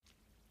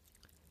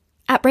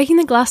At Breaking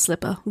the Glass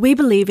Slipper, we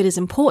believe it is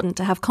important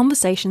to have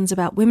conversations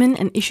about women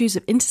and issues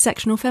of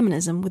intersectional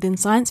feminism within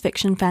science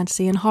fiction,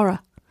 fantasy and horror.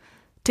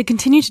 To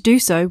continue to do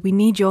so, we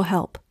need your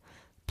help.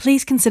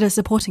 Please consider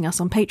supporting us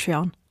on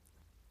Patreon.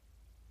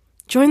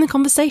 Join the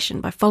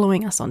conversation by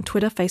following us on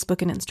Twitter,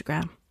 Facebook and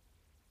Instagram.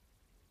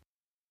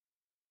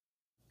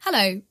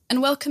 Hello,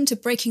 and welcome to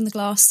Breaking the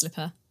Glass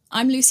Slipper.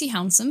 I'm Lucy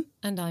Hounsome.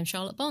 And I'm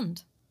Charlotte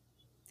Bond.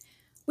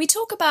 We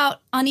talk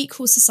about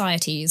unequal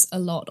societies a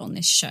lot on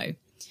this show,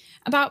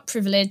 about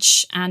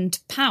privilege and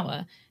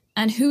power,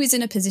 and who is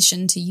in a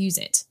position to use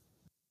it.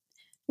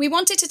 We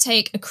wanted to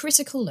take a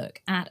critical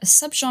look at a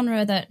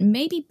subgenre that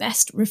maybe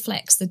best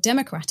reflects the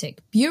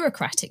democratic,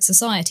 bureaucratic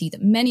society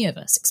that many of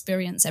us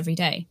experience every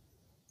day.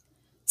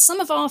 Some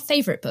of our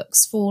favourite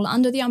books fall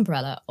under the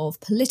umbrella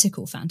of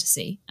political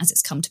fantasy, as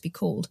it's come to be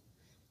called.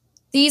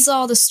 These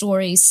are the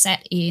stories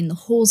set in the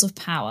halls of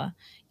power,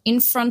 in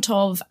front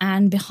of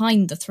and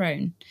behind the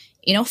throne,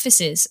 in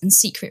offices and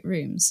secret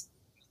rooms.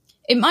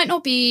 It might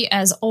not be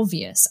as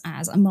obvious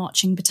as a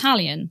marching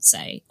battalion,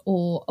 say,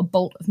 or a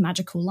bolt of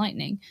magical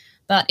lightning,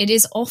 but it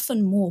is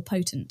often more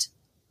potent.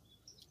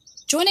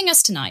 Joining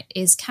us tonight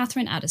is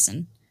Katherine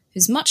Addison,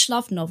 whose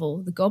much-loved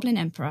novel, The Goblin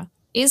Emperor,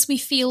 is, we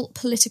feel,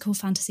 political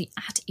fantasy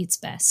at its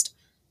best.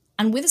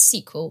 And with a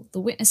sequel,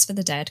 The Witness for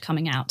the Dead,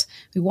 coming out,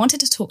 we wanted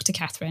to talk to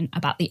Katherine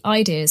about the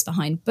ideas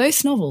behind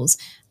both novels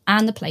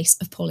and the place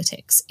of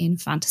politics in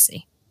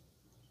fantasy.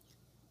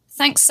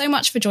 Thanks so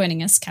much for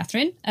joining us,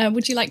 Katherine.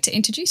 Would you like to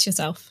introduce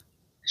yourself?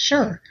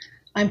 Sure.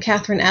 I'm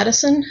Katherine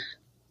Addison.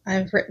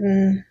 I've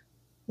written,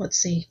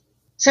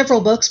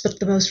 several books, but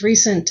the most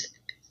recent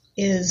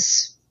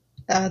is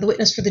The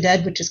Witness for the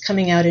Dead, which is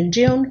coming out in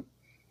June.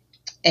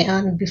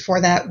 And before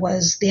that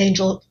was The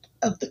Angel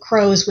of the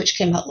Crows, which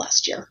came out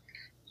last year.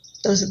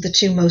 Those are the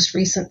two most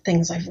recent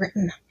things I've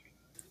written.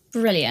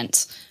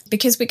 Brilliant.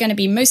 Because we're going to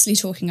be mostly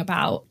talking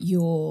about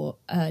your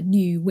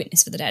new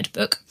Witness for the Dead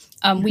book,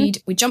 we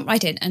jump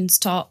right in and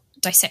start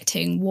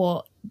dissecting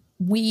what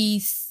we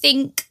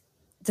think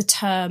the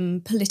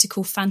term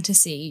political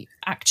fantasy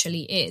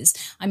actually is.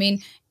 I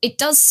mean, it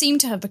does seem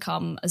to have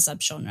become a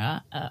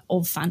subgenre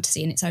of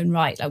fantasy in its own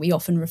right. Like, we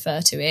often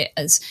refer to it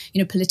as,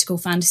 political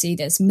fantasy.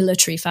 There's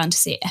military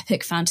fantasy,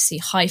 epic fantasy,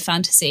 high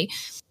fantasy.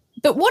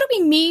 But what do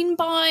we mean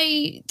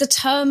by the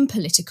term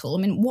political?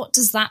 I mean, what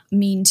does that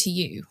mean to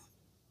you?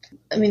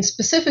 I mean,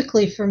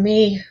 specifically for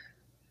me,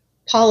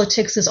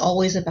 politics is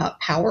always about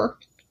power.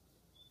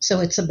 So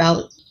it's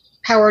about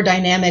power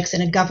dynamics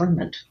in a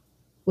government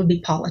would be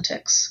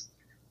politics.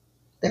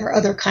 There are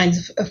other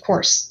kinds, of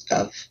course,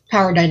 of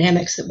power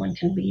dynamics that one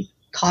can be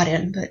caught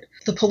in, but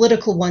the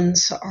political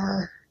ones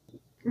are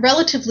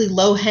relatively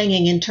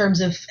low-hanging in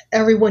terms of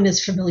everyone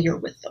is familiar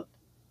with them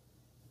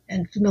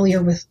and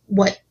familiar with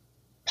what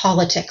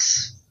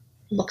politics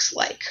looks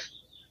like.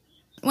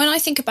 When I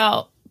think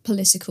about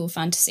political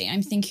fantasy,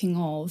 I'm thinking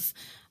of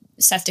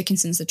Seth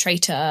Dickinson's The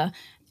Traitor,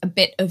 a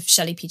bit of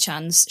Shelley P.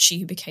 Chan's She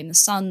Who Became the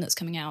Sun that's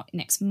coming out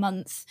next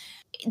month.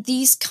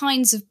 These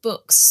kinds of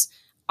books,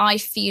 I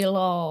feel,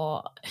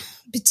 are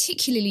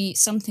particularly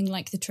something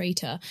like The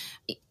Traitor.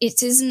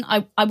 It isn't,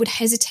 I would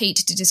hesitate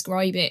to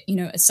describe it,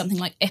 as something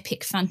like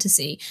epic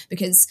fantasy,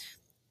 because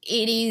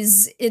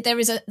there's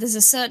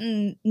a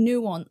certain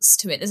nuance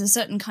to it. There's a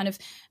certain kind of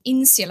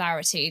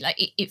insularity. Like,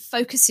 it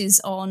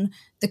focuses on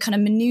the kind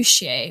of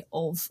minutiae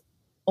of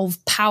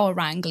power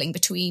wrangling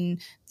between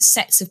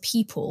sets of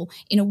people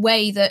in a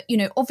way that,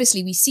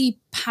 obviously we see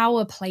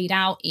power played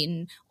out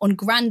on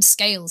grand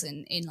scales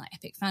in like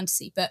epic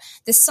fantasy. But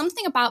there's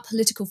something about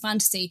political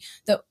fantasy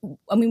that,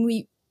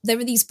 there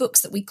are these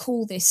books that we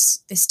call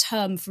this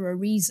term for a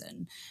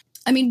reason.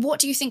 I mean,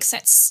 what do you think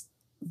sets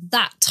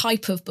that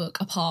type of book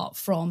apart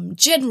from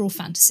general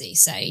fantasy,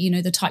 say,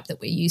 the type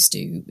that we're used to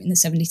in the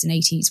 70s and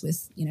 80s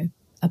with,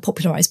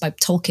 popularised by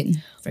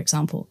Tolkien, for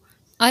example?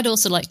 I'd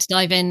also like to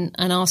dive in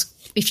and ask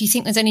if you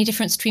think there's any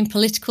difference between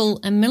political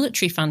and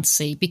military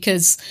fantasy,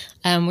 because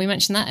we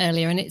mentioned that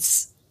earlier, and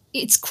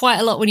it's quite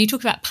a lot when you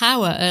talk about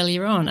power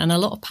earlier on, and a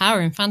lot of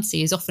power in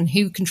fantasy is often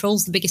who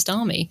controls the biggest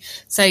army.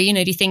 So, do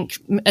you think,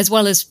 as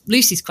well as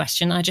Lucy's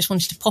question, I just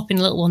wanted to pop in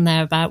a little one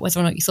there about whether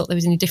or not you thought there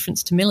was any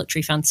difference to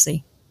military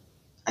fantasy?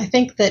 I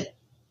think that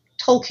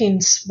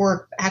Tolkien's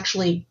work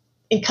actually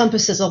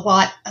encompasses a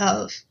lot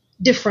of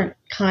different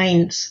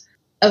kinds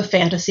of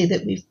fantasy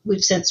that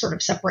we've since sort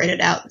of separated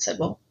out and said,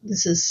 well,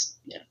 this is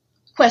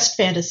quest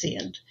fantasy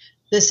and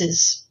this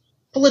is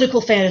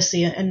political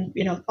fantasy and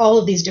all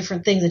of these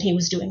different things, and he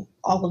was doing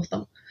all of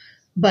them.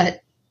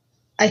 But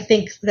I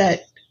think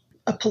that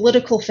a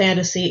political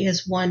fantasy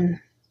is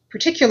one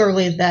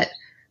particularly that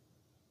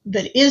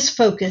is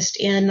focused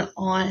in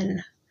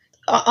on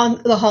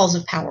the halls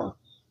of power,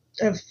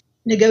 of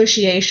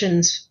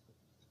negotiations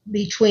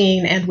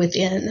between and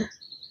within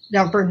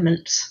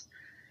governments.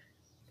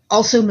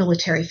 Also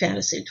military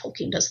fantasy,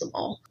 Tolkien does them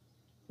all.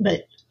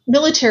 But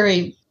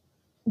military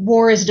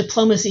war is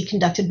diplomacy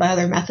conducted by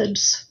other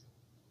methods.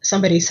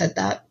 Somebody said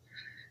that,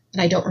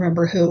 and I don't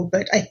remember who,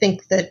 but I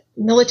think that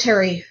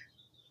military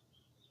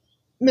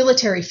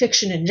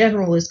fiction in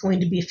general is going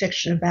to be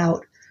fiction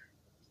about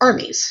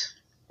armies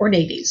or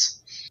navies.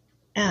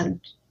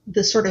 And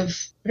the sort of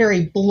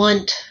very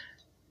blunt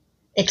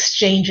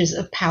exchanges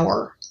of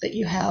power that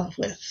you have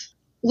with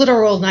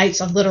literal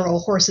knights on literal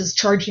horses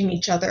charging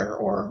each other,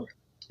 or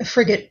a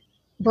frigate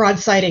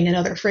broadsiding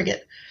another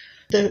frigate.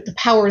 The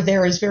power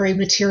there is very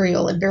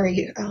material and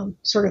very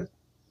sort of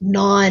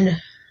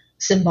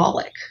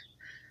non-symbolic,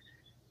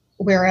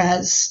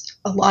 whereas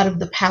a lot of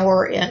the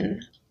power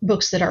in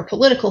books that are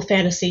political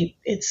fantasy,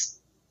 it's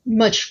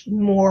much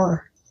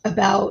more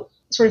about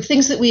sort of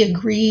things that we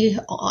agree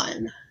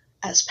on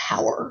as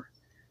power,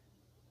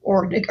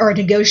 or are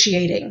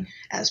negotiating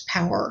as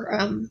power.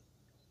 I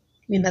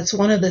mean, that's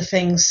one of the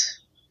things,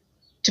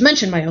 to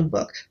mention my own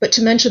book, but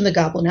to mention the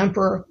Goblin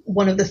Emperor,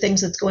 one of the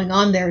things that's going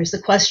on there is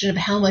the question of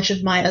how much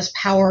of Maya's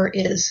power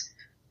is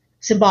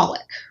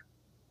symbolic.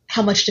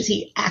 How much does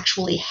he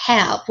actually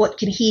have? What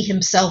can he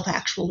himself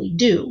actually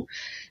do?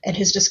 And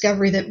his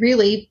discovery that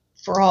really,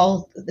 for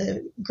all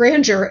the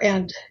grandeur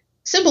and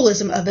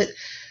symbolism of it,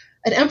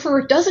 an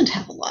emperor doesn't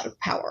have a lot of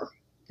power.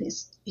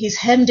 He's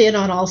hemmed in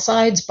on all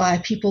sides by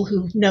people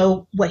who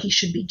know what he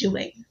should be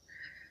doing.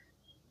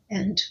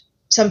 And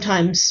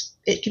sometimes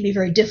it can be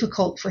very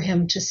difficult for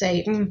him to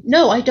say,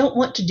 no, I don't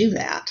want to do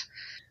that,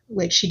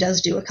 which he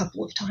does do a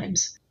couple of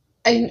times.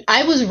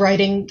 I was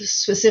writing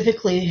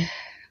specifically,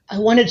 I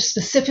wanted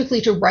specifically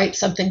to write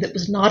something that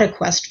was not a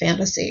quest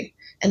fantasy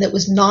and that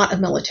was not a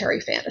military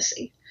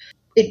fantasy.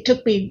 It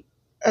took me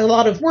a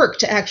lot of work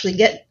to actually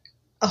get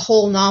a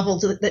whole novel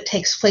that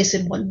takes place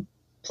in one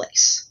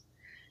place,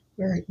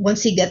 where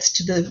once he gets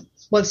to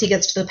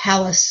the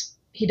palace,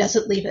 he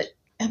doesn't leave it,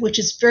 which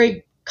is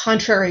very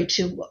contrary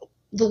to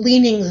the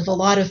leanings of a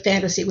lot of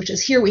fantasy, which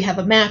is here we have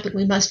a map and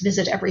we must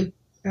visit every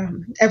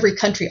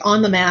country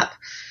on the map.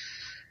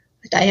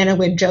 Diana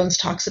Wynne Jones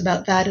talks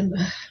about that in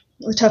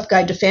the Tough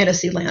Guide to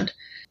Fantasyland.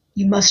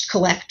 You must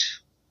collect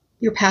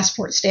your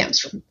passport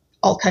stamps from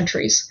all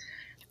countries.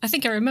 I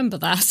think I remember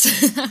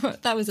that.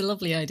 That was a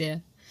lovely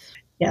idea.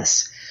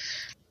 Yes.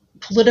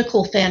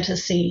 Political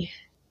fantasy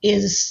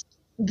is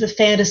the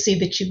fantasy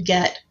that you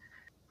get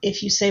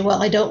if you say,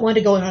 well, I don't want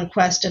to go on a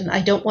quest and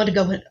I don't want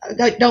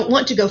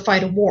to go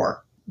fight a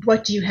war.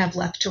 What do you have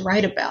left to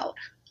write about?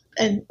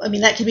 And I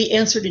mean, that can be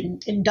answered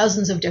in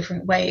dozens of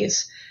different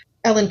ways.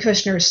 Ellen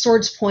Kushner's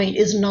Swords Point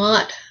is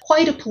not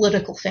quite a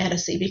political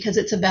fantasy because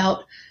it's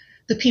about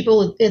the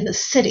people in the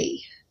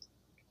city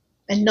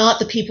and not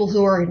the people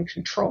who are in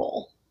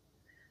control.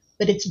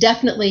 But it's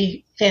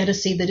definitely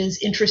fantasy that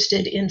is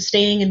interested in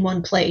staying in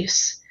one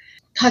place,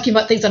 talking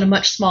about things on a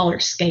much smaller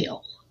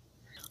scale.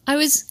 I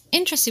was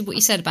interested what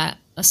you said about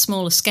a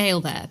smaller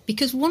scale there,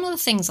 because one of the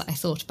things that I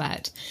thought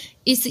about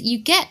is that you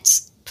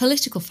get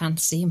political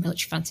fantasy and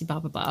military fantasy, blah,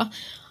 blah, blah,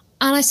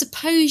 and I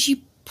suppose you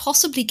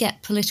possibly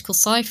get political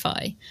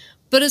sci-fi.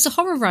 But as a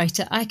horror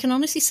writer, I can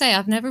honestly say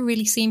I've never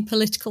really seen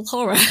political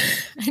horror,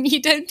 and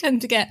you don't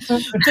tend to get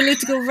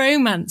political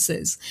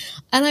romances.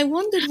 And I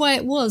wondered why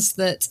it was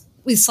that,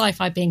 with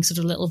sci-fi being sort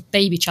of a little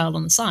baby child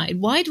on the side,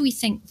 why do we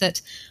think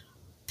that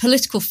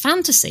political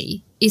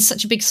fantasy is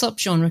such a big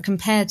subgenre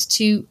compared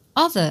to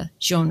other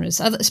genres,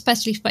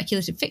 especially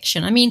speculative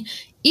fiction? I mean,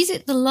 is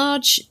it the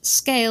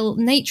large-scale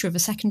nature of a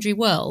secondary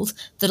world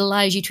that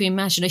allows you to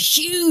imagine a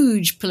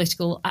huge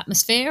political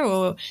atmosphere,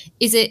 or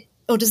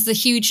does the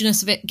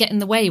hugeness of it get in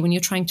the way when you're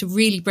trying to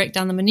really break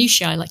down the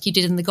minutiae like you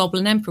did in The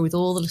Goblin Emperor with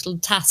all the little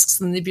tasks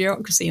and the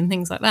bureaucracy and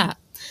things like that?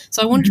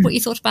 So I wondered what you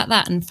thought about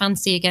that and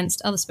fantasy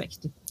against other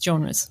speculative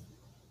genres.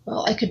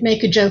 Well, I could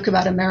make a joke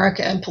about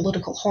America and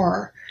political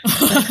horror.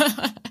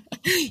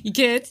 You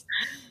could.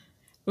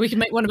 We could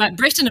make one about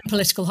Britain and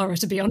political horror,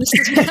 to be honest,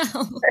 as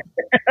well.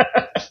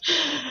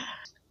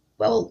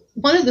 Well,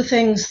 one of the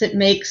things that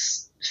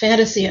makes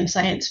fantasy and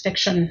science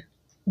fiction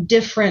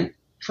different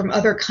from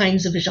other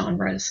kinds of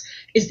genres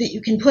is that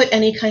you can put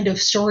any kind of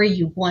story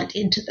you want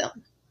into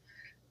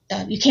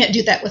them. You can't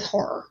do that with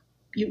horror.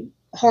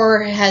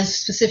 Horror has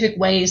specific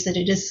ways that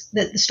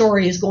the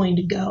story is going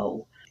to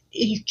go.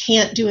 You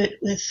can't do it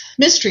with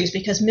mysteries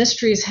because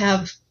mysteries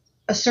have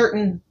a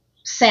certain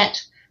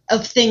set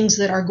of things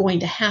that are going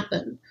to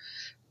happen.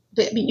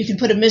 But, I mean, you can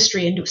put a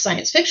mystery into a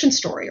science fiction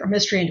story or a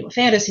mystery into a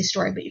fantasy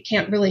story, but you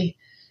can't really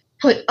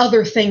put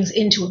other things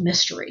into a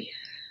mystery.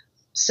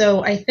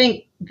 So I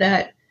think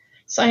that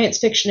science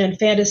fiction and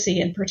fantasy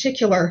in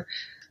particular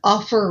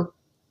offer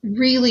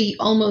really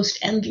almost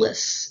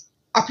endless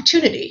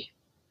opportunity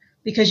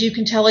because you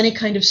can tell any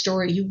kind of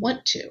story you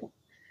want to,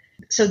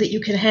 so that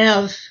you can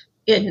have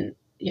in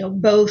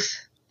both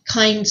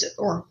kinds,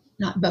 or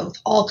not both,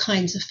 all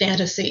kinds of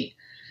fantasy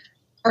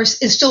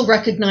is still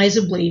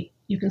recognizably,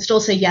 you can still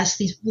say, yes,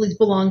 these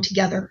belong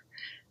together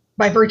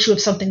by virtue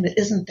of something that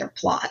isn't their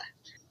plot.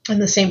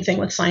 And the same thing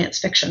with science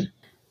fiction.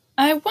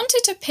 I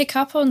wanted to pick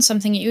up on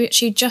something you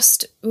actually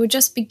were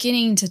just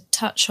beginning to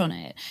touch on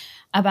it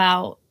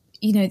about,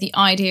 the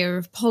idea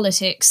of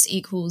politics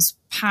equals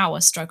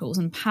power struggles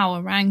and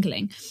power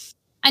wrangling.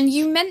 And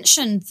you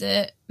mentioned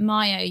that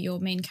Maya,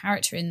 your main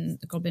character in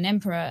The Goblin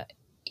Emperor,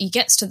 he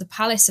gets to the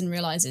palace and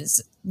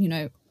realizes,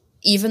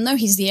 even though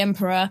he's the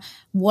emperor,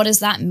 what does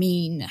that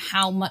mean?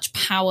 How much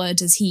power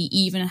does he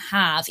even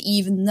have?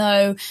 Even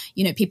though,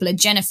 people are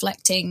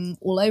genuflecting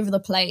all over the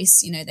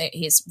place,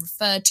 he is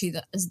referred to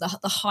as the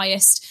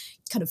highest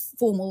kind of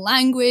formal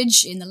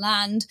language in the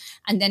land.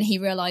 And then he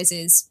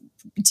realizes,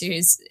 to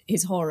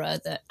his horror,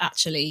 that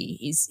actually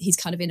he's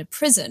kind of in a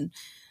prison.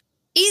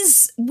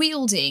 Is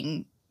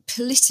wielding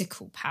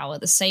political power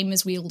the same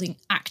as wielding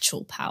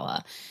actual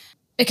power?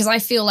 Because I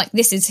feel like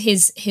this is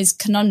his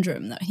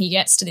conundrum, that he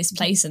gets to this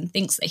place and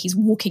thinks that he's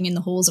walking in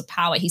the halls of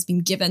power. He's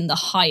been given the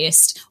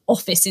highest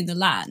office in the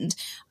land.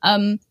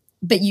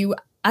 But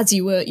as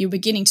you were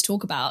beginning to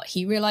talk about,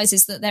 he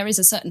realizes that there is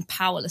a certain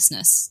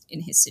powerlessness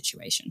in his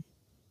situation.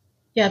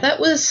 Yeah, that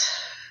was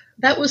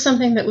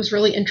something that was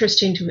really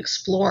interesting to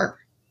explore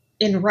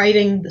in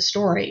writing the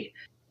story,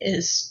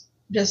 is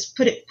just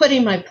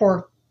putting my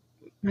poor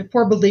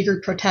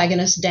beleaguered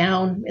protagonist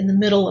down in the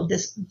middle of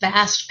this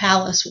vast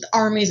palace with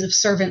armies of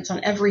servants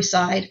on every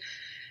side,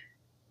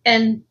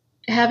 and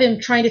have him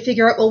trying to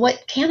figure out, well,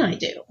 what can I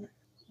do?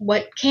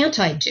 What can't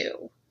I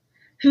do?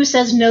 Who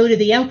says no to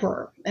the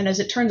emperor? And as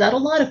it turns out, a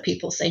lot of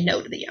people say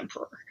no to the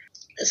emperor.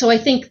 So I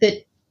think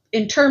that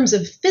in terms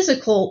of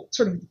physical,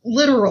 sort of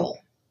literal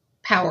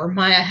power,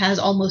 Maya has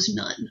almost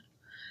none,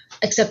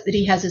 except that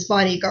he has his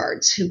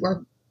bodyguards, who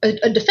are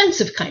a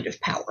defensive kind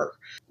of power,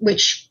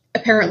 which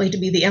apparently to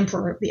be the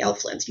emperor of the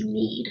Elflands you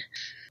need.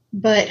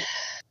 But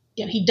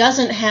he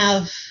doesn't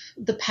have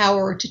the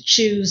power to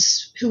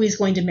choose who he's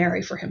going to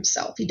marry for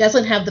himself. He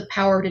doesn't have the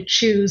power to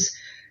choose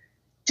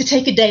to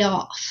take a day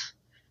off.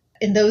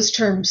 In those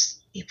terms,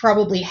 he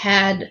probably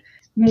had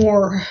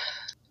more,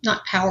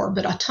 not power,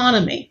 but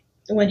autonomy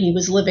when he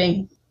was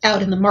living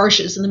out in the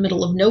marshes in the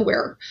middle of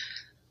nowhere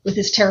with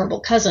his terrible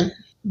cousin.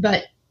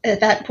 But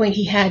at that point,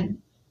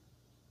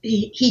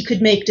 he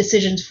could make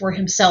decisions for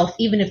himself,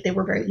 even if they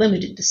were very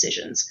limited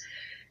decisions.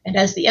 And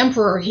as the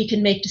emperor, he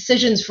can make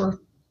decisions for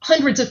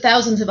hundreds of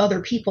thousands of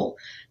other people,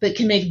 but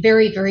can make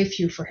very, very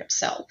few for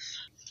himself.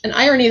 An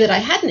irony that I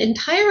hadn't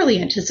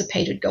entirely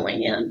anticipated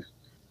going in.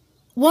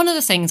 One of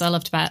the things I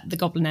loved about The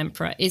Goblin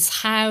Emperor is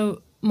how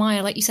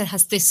Maya, like you said,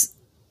 has this,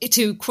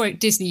 to quote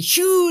Disney,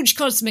 huge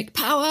cosmic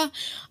power,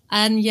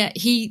 and yet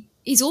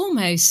he's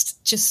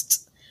almost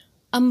just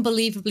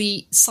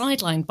unbelievably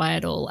sidelined by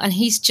it all, and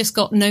he's just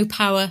got no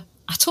power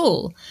at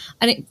all.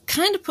 And it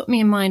kind of put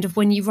me in mind of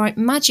when you write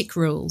magic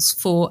rules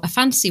for a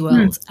fantasy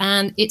world,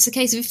 and it's a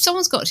case of if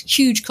someone's got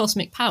huge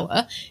cosmic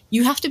power,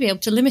 you have to be able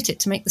to limit it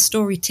to make the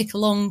story tick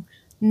along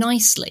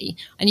nicely,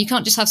 and you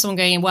can't just have someone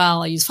going,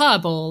 well, I'll use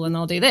fireball and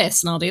I'll do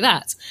this and I'll do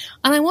that.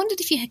 And I wondered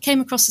if you came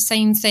across the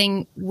same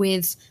thing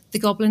with The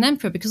Goblin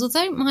Emperor, because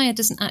although Maya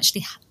doesn't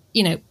actually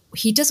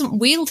he doesn't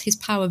wield his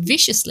power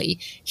viciously,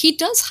 he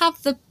does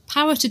have the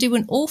power to do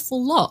an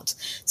awful lot.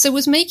 So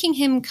was making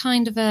him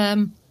kind of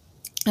a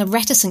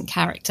reticent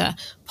character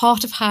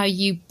part of how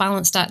you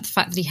balanced out the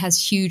fact that he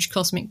has huge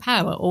cosmic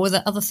power, or were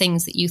there other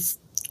things that you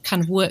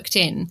kind of worked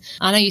in?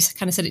 I know you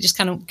kind of said it just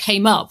kind of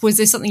came up. Was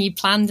this something you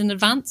planned in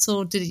advance,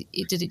 or did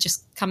it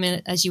just come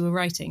in as you were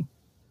writing?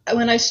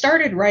 When I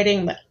started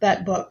writing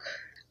that book,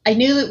 I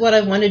knew that what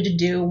I wanted to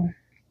do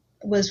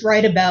was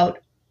write about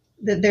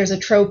that there's a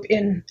trope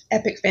in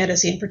epic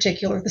fantasy in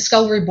particular, the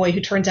scullery boy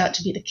who turns out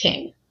to be the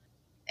king.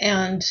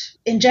 And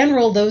in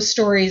general, those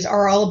stories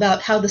are all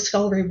about how the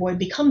scullery boy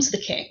becomes the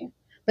king,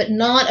 but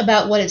not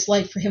about what it's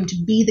like for him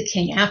to be the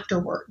king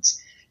afterwards.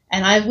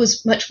 And I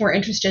was much more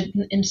interested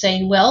in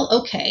saying, well,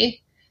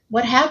 okay,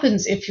 what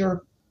happens if you're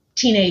a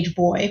teenage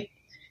boy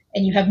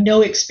and you have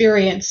no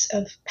experience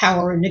of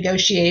power and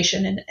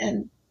negotiation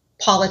and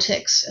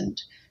politics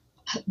and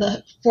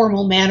the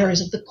formal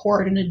manners of the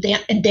court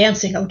and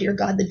dancing? Oh dear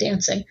God, the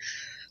dancing.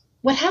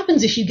 What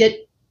happens if you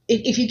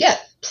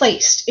get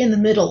placed in the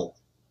middle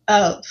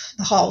of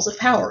the halls of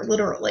power,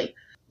 literally?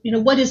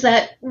 What is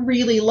that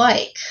really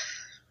like?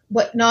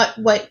 Not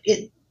what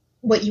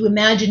you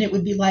imagine it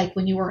would be like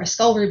when you were a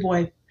scullery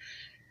boy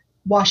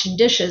washing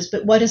dishes,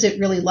 but what is it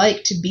really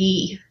like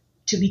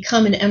to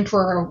become an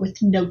emperor with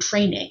no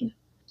training?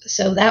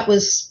 So that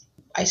was,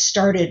 I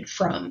started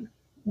from,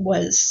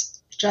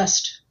 was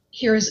just,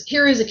 here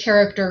is a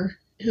character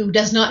who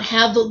doesn't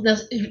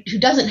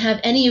have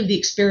any of the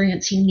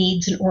experience he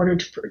needs in order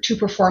to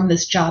perform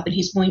this job, and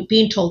he's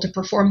being told to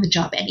perform the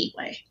job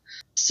anyway.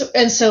 So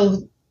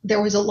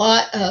there was a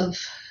lot of,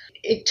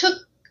 it took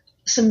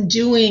some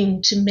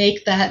doing to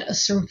make that a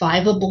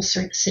survivable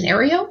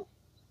scenario,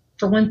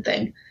 for one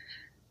thing.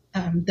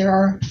 There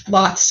are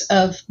lots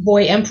of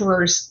boy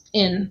emperors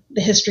in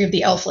the history of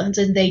the Elflands,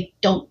 and they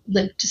don't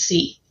live to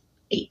see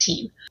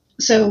 18.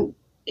 So,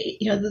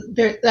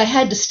 I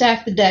had to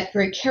stack the deck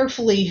very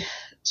carefully,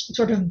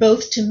 sort of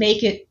both to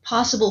make it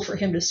possible for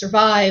him to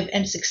survive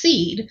and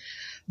succeed,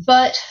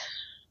 but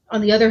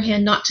on the other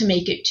hand, not to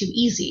make it too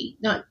easy,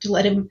 not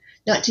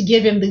to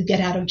give him the get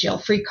out of jail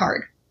free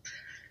card,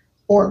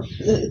 or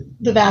the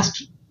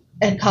vast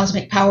and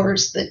cosmic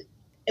powers that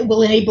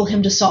will enable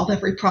him to solve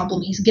every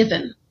problem he's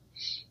given,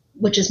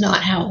 which is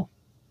not how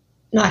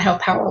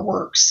power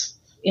works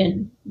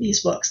in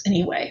these books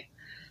anyway.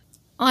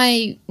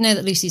 I know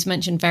that Lucy's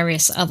mentioned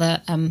various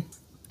other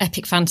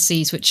epic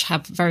fantasies which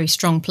have very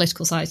strong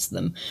political sides to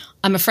them.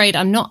 I'm afraid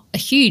I'm not a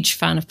huge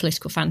fan of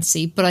political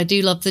fantasy, but I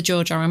do love the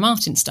George R.R.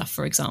 Martin stuff,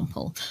 for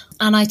example.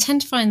 And I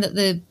tend to find that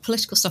the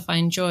political stuff I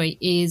enjoy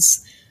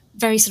is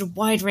very sort of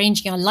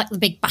wide-ranging. I like the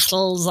big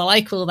battles. I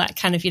like all that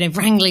kind of,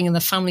 wrangling and the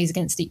families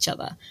against each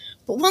other.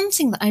 But one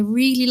thing that I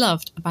really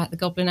loved about The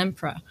Goblin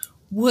Emperor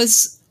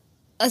was,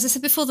 as I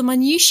said before, the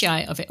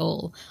minutiae of it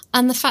all,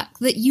 and the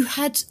fact that you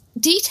had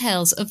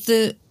details of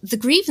the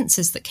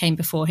grievances that came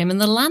before him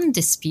and the land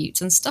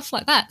disputes and stuff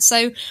like that.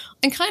 So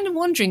I'm kind of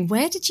wondering,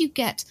 where did you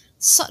get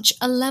such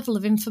a level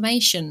of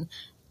information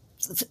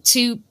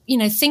to,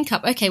 think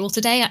up, okay, well,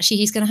 today actually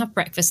he's going to have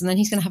breakfast and then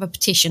he's going to have a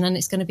petition and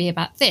it's going to be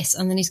about this.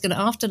 And then he's going to,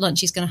 after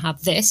lunch, he's going to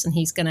have this and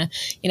he's going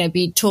to,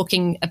 be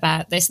talking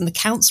about this and the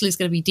council is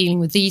going to be dealing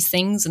with these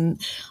things.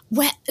 And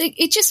where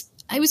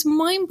it was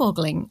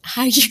mind-boggling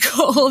how you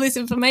got all this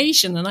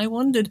information. And I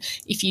wondered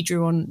if you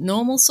drew on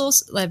normal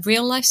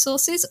real-life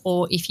sources,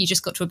 or if you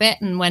just got to a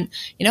bit and went,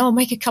 I'll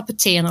make a cup of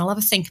tea and I'll have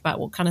a think about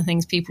what kind of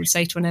things people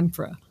say to an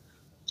emperor.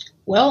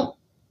 Well,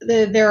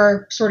 there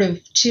are sort of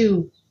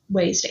two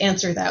ways to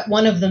answer that.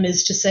 One of them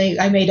is to say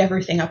I made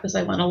everything up as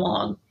I went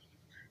along.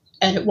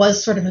 And it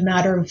was sort of a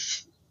matter of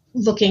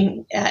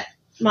looking at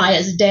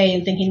Maya's day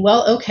and thinking,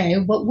 well, okay,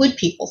 what would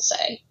people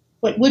say?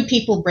 What would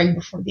people bring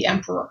before the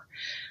emperor?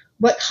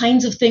 What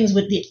kinds of things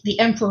would the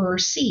emperor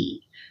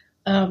see?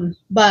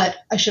 But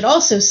I should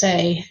also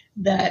say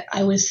that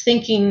I was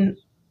thinking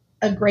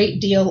a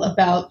great deal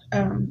about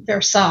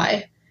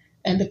Versailles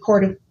and the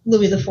court of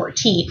Louis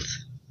XIV,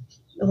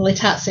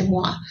 l'État c'est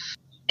moi,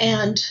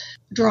 and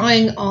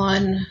drawing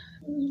on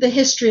the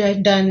history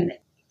I've done.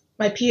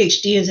 My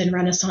PhD is in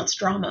Renaissance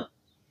drama,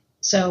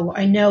 so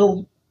I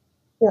know,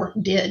 or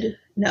did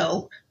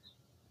know,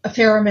 a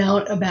fair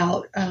amount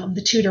about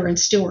the Tudor and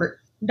Stuart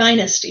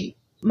dynasty.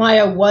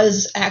 Maya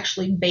was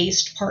actually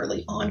based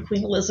partly on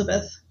Queen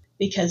Elizabeth,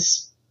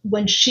 because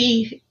when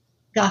she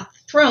got the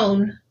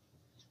throne,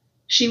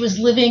 she was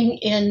living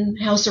in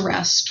house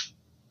arrest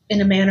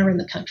in a manor in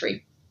the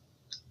country,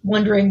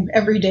 wondering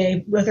every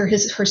day whether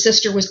her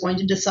sister was going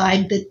to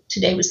decide that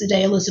today was the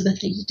day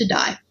Elizabeth needed to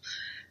die.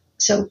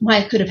 So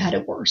Maya could have had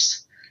it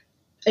worse.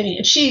 I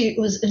mean, she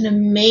was an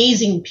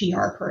amazing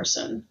PR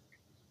person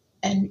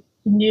and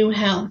knew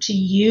how to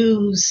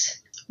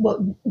use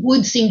what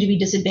would seem to be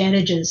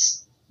disadvantages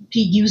to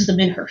use them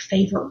in her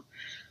favor.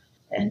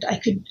 And I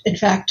could, in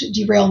fact,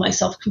 derail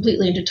myself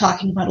completely into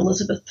talking about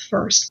Elizabeth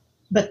I.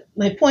 But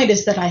my point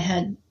is that I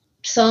had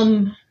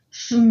some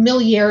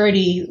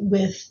familiarity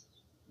with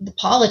the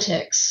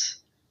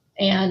politics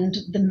and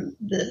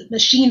the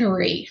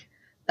machinery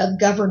of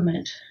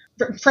government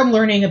from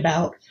learning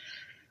about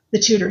the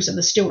Tudors and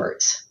the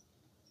Stuarts,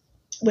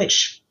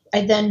 which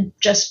I then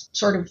just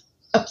sort of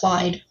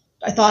applied.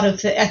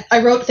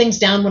 I wrote things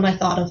down when I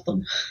thought of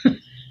them.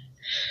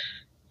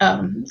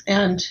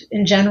 And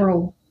in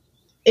general,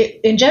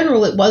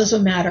 it was a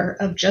matter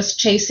of just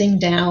chasing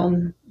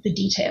down the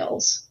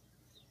details,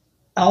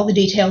 all the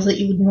details that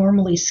you would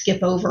normally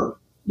skip over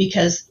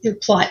because your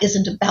plot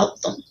isn't about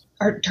them,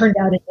 are turned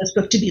out in this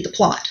book to be the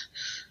plot.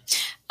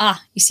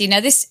 You see, now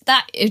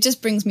it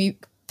just brings me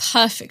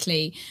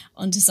perfectly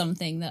onto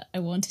something that I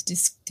wanted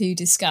to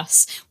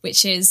discuss,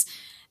 which is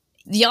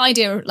the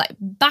idea of like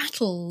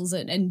battles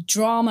and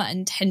drama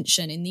and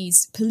tension in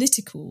these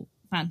political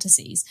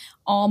fantasies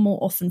are more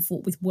often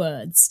fought with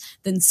words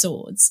than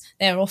swords.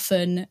 They're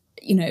often,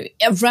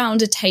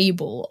 around a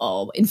table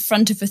or in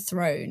front of a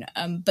throne.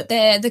 But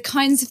they're the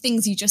kinds of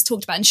things you just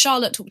talked about. And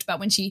Charlotte talked about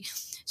when she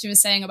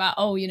was saying about,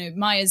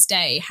 Maya's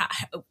day,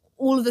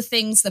 all of the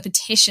things, the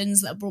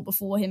petitions that are brought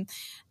before him.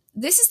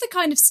 This is the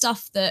kind of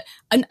stuff that,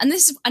 and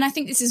I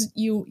think this is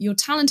your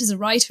talent as a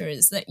writer,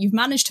 is that you've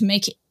managed to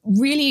make it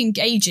really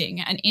engaging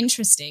and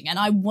interesting. And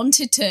I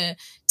wanted to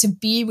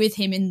be with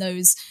him in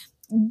those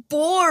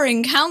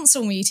boring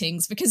council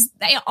meetings, because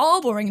they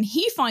are boring and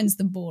he finds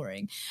them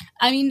boring.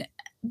 I mean,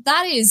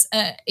 that is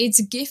it's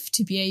a gift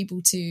to be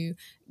able to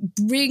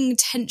bring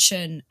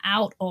tension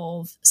out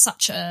of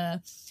such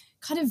a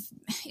kind of,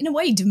 in a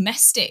way,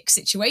 domestic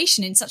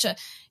situation, in such a,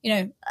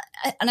 and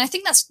I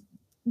think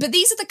but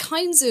these are the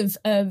kinds of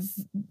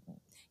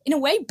in a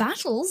way,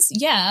 battles,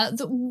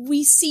 that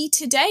we see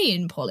today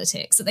in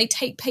politics, that they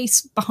take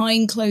place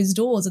behind closed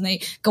doors and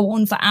they go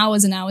on for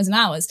hours and hours and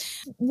hours.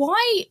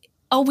 Why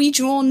are we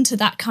drawn to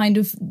that kind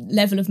of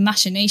level of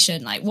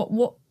machination? Like,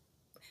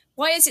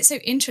 why is it so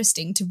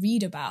interesting to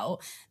read about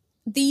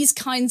these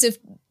kinds of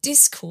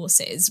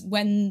discourses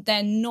when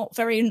they're not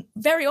very,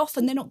 very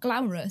often they're not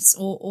glamorous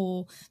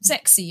or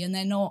sexy, and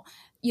they're not,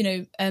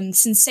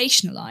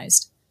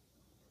 sensationalized?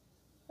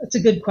 That's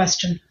a good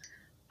question.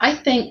 I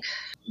think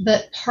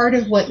that part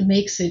of what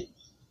makes it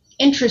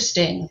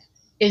interesting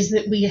is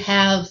that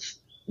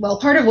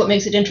part of what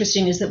makes it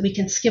interesting is that we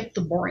can skip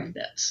the boring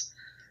bits.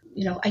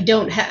 I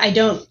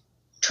don't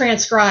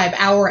transcribe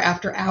hour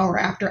after hour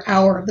after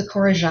hour of the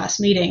Corajas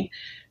meeting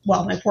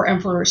while my poor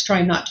emperor is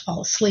trying not to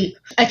fall asleep.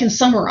 I can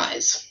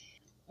summarize,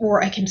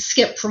 or I can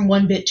skip from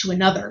one bit to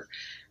another.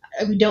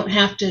 We don't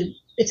have to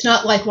It's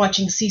not like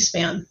watching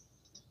C-SPAN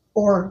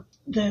or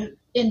the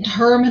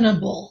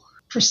interminable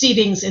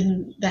proceedings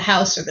in the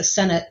House or the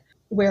Senate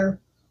where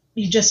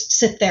you just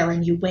sit there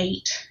and you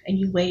wait and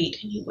you wait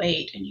and you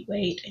wait and you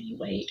wait and you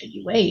wait and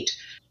you wait.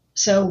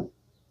 So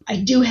I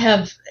do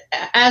have,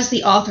 as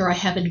the author, I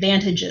have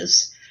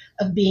advantages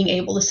of being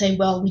able to say,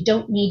 well, we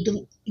don't need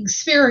to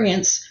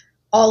experience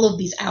all of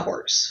these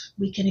hours.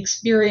 We can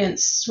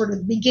experience sort of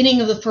the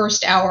beginning of the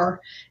first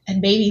hour and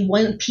maybe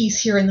one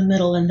piece here in the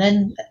middle, and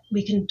then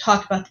we can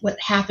talk about what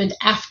happened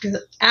after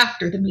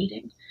the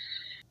meeting.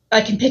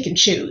 I can pick and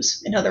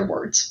choose, in other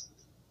words,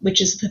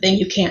 which is the thing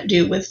you can't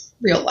do with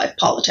real life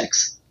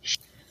politics.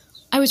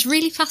 I was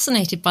really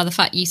fascinated by the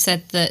fact you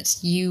said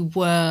that you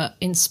were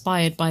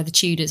inspired by the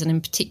Tudors and in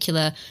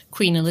particular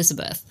Queen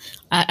Elizabeth.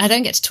 I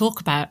don't get to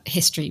talk about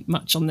history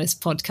much on this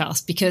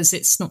podcast because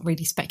it's not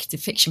really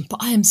speculative fiction,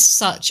 but I am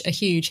such a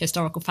huge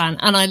historical fan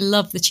and I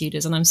love the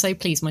Tudors, and I'm so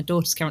pleased my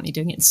daughter's currently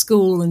doing it in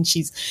school and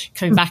she's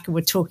coming back and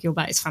we're talking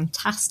about it. It's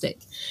fantastic.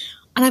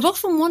 And I've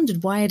often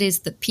wondered why it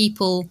is that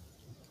people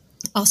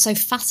are so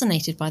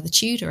fascinated by the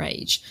Tudor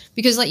age,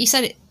 because like you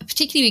said,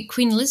 particularly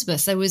Queen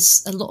Elizabeth, there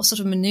was a lot of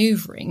sort of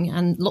manoeuvring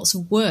and lots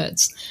of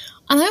words.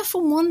 And I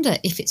often wonder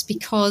if it's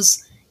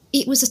because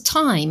it was a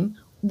time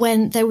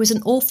when there was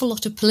an awful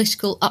lot of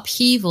political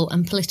upheaval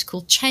and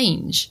political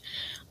change.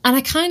 And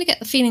I kind of get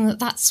the feeling that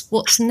that's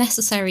what's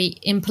necessary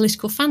in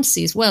political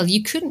fantasy as well.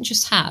 You couldn't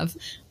just have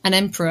an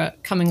emperor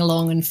coming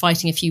along and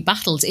fighting a few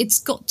battles. It's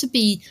got to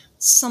be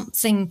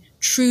something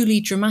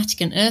truly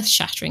dramatic and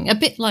earth-shattering, a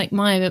bit like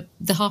Maya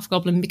the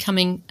Half-Goblin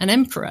becoming an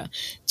emperor.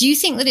 Do you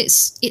think that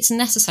it's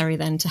necessary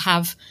then to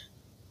have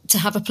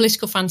a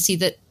political fantasy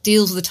that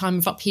deals with the time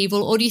of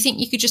upheaval, or do you think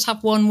you could just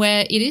have one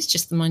where it is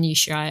just the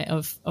minutiae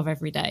of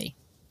every day?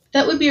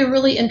 That would be a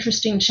really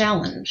interesting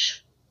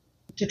challenge,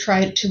 to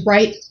try to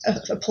write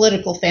a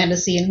political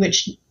fantasy in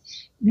which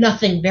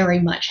nothing very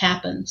much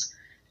happens.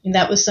 And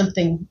that was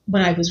something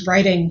when I was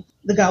writing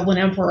The Goblin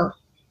Emperor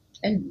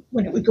and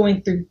when it was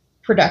going through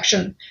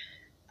production,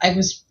 I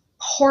was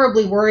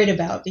horribly worried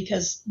about,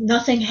 because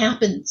nothing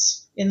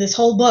happens in this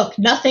whole book.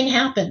 Nothing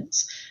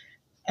happens.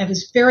 I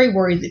was very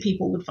worried that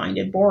people would find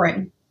it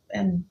boring,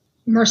 and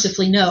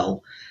mercifully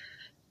no.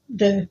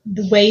 The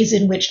ways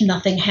in which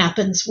nothing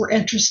happens were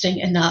interesting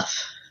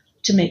enough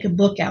to make a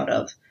book out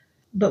of.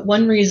 But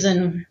one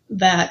reason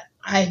that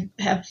I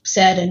have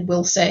said and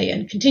will say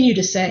and continue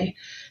to say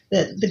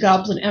that The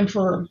Goblin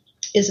Emperor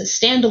is a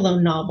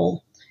standalone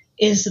novel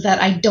is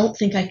that I don't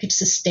think I could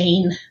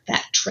sustain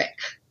that trick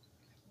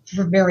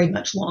for very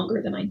much longer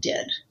than I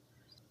did,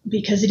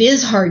 because it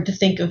is hard to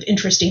think of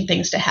interesting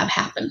things to have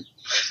happen.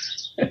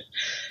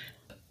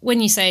 When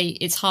you say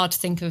it's hard to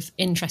think of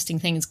interesting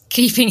things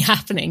keeping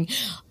happening,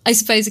 I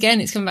suppose,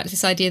 again, it's coming back to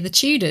this idea of the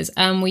Tudors.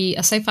 And we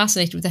are so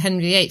fascinated with the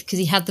Henry VIII because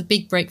he had the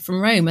big break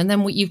from Rome. And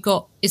then what you've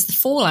got is the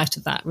fallout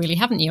of that, really,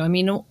 haven't you? I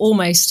mean,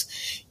 almost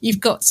you've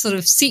got sort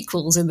of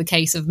sequels in the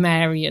case of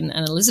Mary and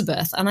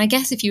Elizabeth. And I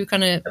guess if you were going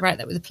to write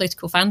that with a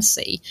political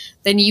fantasy,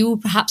 then you will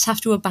perhaps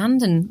have to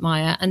abandon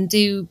Maya and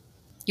do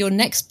your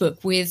next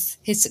book with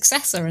his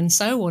successor and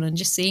so on, and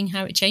just seeing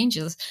how it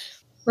changes.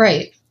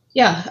 Right.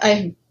 Yeah,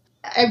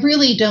 I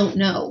really don't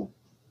know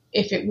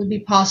if it would be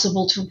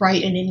possible to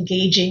write an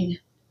engaging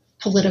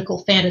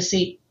political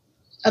fantasy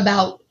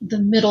about the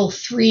middle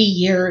 3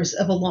 years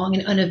of a long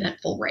and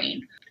uneventful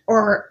reign.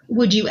 Or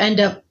would you end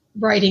up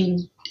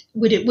writing,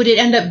 would it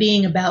end up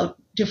being about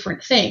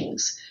different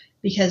things?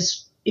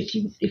 Because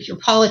if your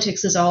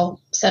politics is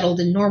all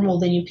settled and normal,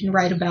 then you can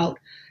write about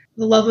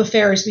the love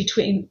affairs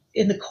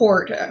in the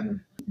court,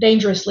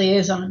 dangerous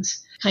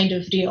liaisons kind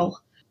of deal.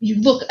 You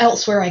look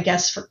elsewhere, I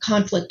guess, for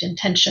conflict and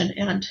tension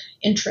and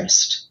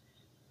interest.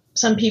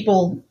 Some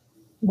people,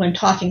 when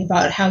talking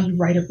about how you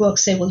write a book,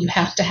 say, well, you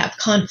have to have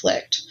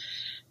conflict,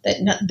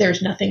 that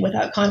there's nothing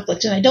without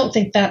conflict. And I don't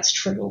think that's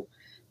true.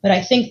 But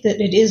I think that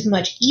it is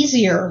much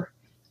easier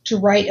to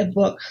write a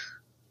book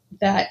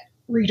that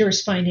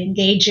readers find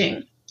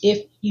engaging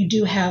if you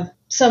do have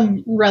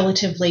some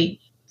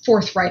relatively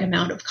forthright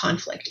amount of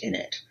conflict in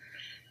it.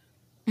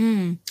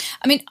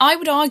 I mean, I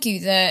would argue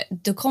that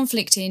the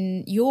conflict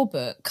in your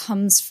book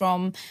comes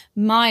from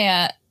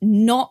Maya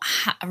not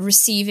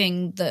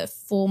receiving the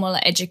formal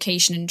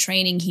education and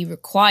training he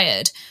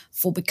required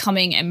for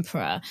becoming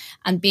emperor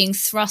and being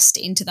thrust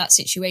into that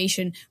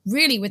situation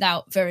really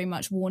without very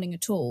much warning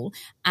at all,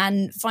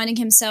 and finding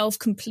himself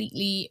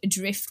completely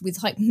adrift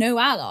with like no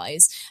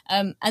allies.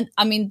 And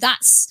I mean,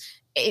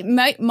 it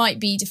might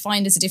be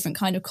defined as a different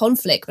kind of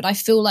conflict, but I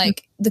feel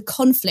like the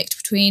conflict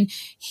between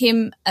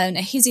him and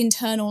his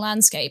internal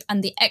landscape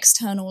and the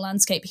external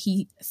landscape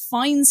he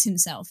finds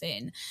himself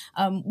in,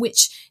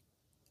 which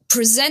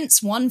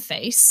presents one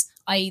face,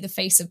 i.e. the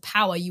face of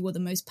power, you are the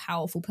most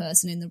powerful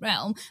person in the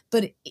realm,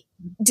 but it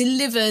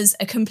delivers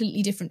a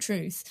completely different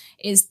truth.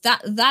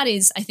 That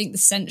is, I think, the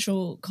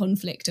central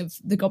conflict of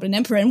The Goblin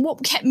Emperor, and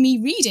what kept me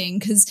reading,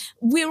 because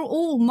we're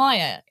all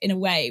Maya in a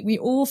way. We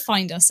all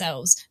find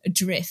ourselves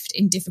adrift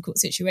in difficult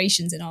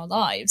situations in our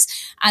lives,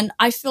 and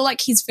I feel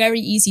like he's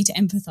very easy to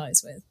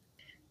empathize with.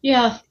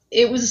 Yeah,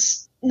 it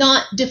was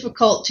not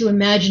difficult to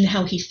imagine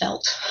how he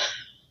felt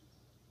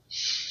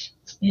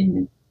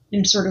in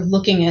sort of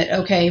looking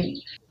at,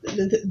 okay,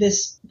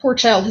 this poor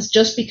child has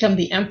just become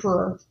the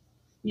emperor.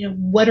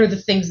 What are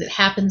the things that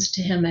happens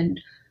to him, and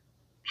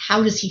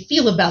how does he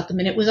feel about them?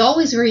 And it was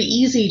always very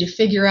easy to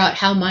figure out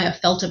how Maya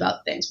felt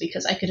about things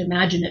because I could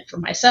imagine it for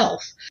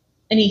myself.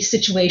 Any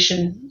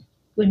situation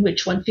in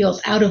which one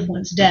feels out of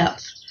one's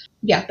depth,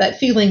 yeah, that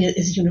feeling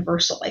is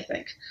universal, I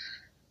think.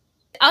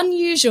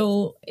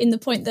 Unusual in the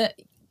point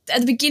that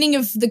at the beginning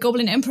of The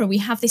Goblin Emperor, we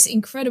have this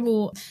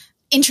incredible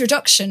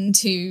introduction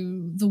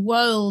to the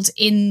world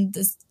in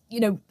the,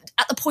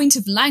 at the point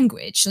of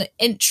language, like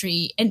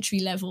entry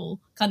level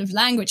kind of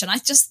language. And I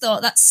just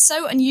thought that's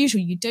so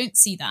unusual. You don't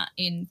see that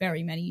in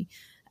very many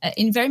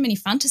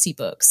fantasy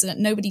books, that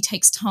nobody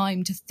takes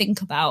time to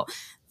think about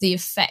the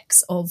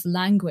effects of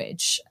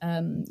language,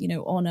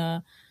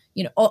 on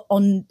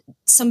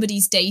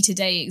somebody's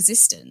day-to-day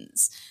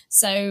existence.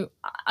 So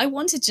I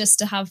wanted just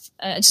to have,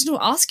 just to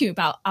ask you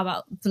about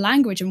the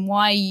language and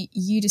why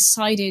you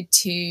decided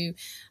to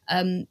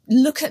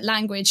look at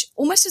language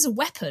almost as a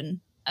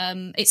weapon.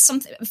 It's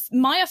something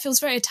Maya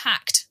feels very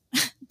attacked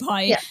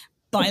by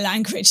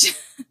language.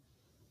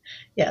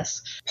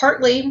 Yes,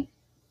 partly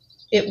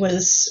it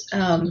was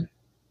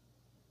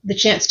the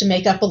chance to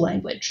make up a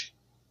language,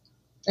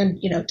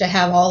 and to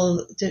have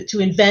to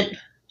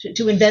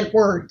invent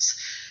words,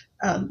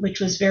 which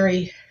was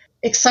very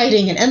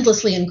exciting and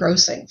endlessly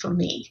engrossing for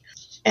me,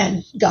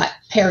 and got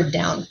pared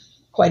down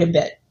quite a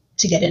bit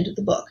to get into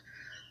the book.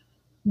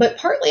 But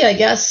partly, I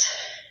guess,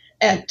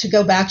 to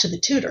go back to the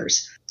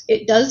Tudors,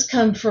 it does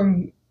come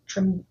from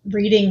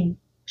reading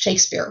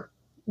Shakespeare,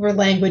 where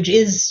language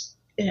is,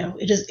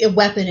 it is a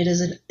weapon, it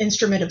is an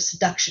instrument of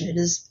seduction, it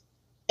is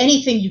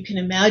anything you can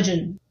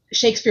imagine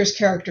Shakespeare's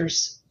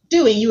characters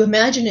doing. You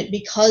imagine it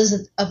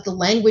because of the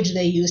language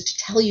they use to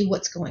tell you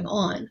what's going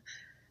on.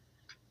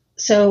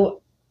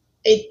 So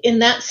in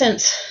that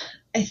sense,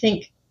 I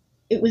think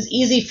it was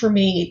easy for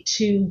me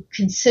to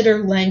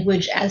consider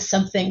language as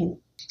something,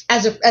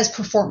 as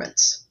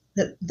performance,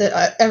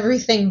 that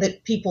everything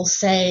that people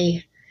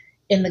say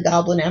in The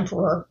Goblin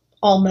Emperor,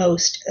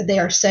 almost, they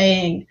are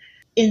saying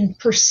in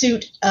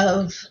pursuit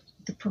of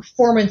the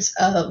performance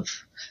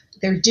of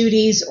their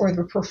duties, or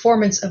the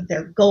performance of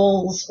their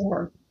goals,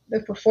 or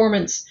the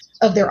performance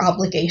of their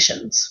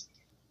obligations.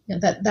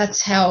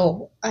 That's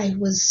how I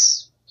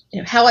was,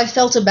 how I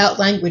felt about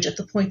language at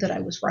the point that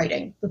I was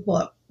writing the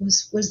book,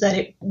 was that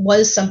it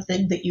was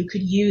something that you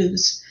could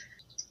use.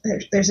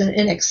 There's an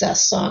INXS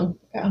song,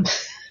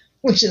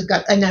 which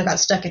I now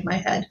got stuck in my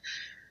head.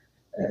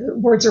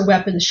 Words are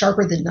weapons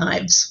sharper than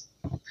knives.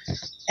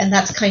 And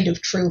that's kind of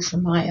true for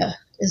Maya,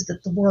 is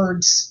that the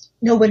words,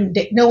 no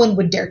one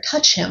would dare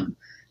touch him,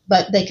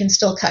 but they can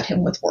still cut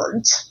him with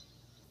words.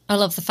 I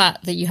love the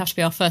fact that you have to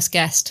be our first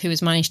guest who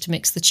has managed to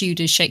mix the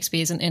Tudors,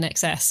 Shakespeare's and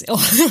INXS all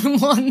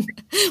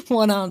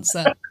one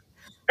answer.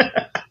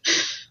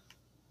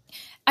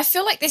 I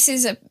feel like this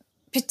is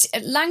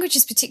language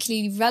is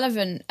particularly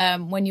relevant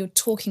when you're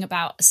talking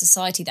about a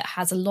society that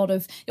has a lot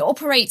of, it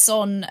operates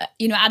on,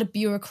 at a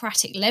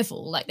bureaucratic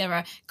level. Like there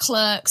are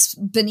clerks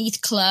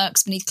beneath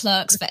clerks,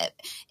 but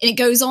it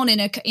goes on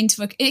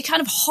into a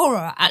kind of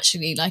horror,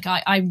 actually. Like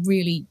I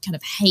really kind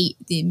of hate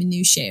the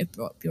minutiae of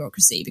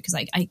bureaucracy, because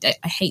I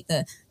hate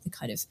the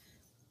kind of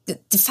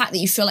the fact that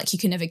you feel like you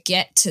can never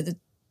get to the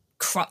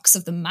crux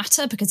of the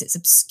matter because it's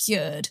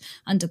obscured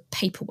under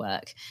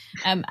paperwork.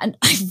 And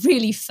I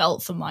really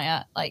felt for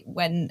Maya, like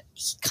when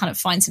he kind of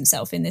finds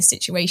himself in this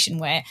situation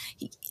where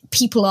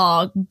people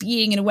are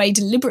being in a way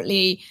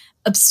deliberately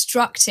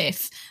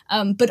obstructive,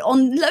 but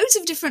on loads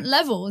of different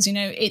levels.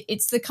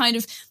 It's the kind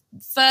of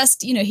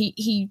first,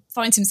 he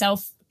finds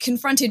himself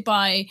confronted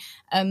by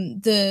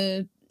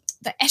the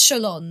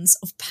echelons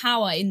of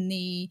power in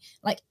the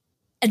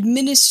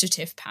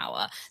administrative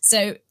power.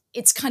 So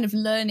it's kind of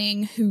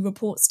learning who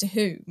reports to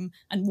whom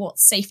and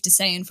what's safe to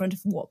say in front of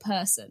what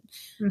person.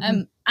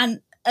 Mm-hmm.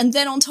 And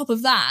then on top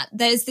of that,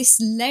 there's this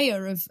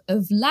layer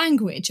of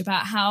language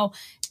about how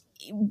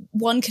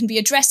one can be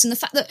addressed, and the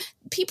fact that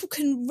people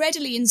can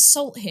readily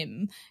insult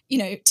him,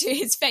 to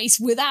his face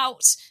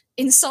without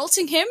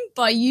insulting him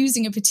by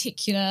using a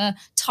particular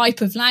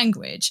type of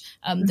language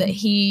that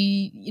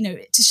he,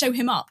 to show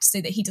him up, to say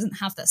that he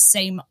doesn't have that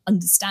same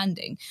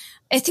understanding.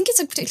 I think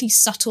it's a particularly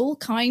subtle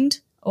kind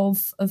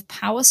of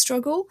power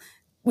struggle.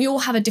 We all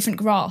have a different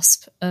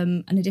grasp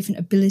and a different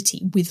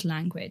ability with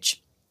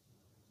language.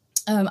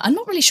 I'm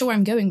not really sure where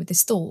I'm going with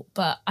this thought,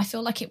 but I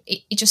feel like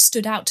it just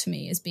stood out to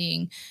me as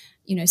being,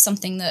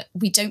 something that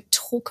we don't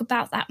talk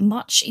about that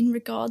much in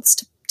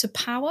regards to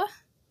power.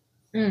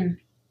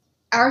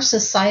 Our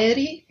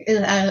society is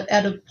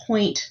at a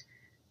point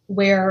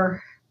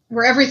where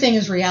everything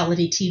is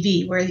reality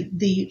TV, where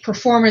the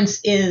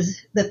performance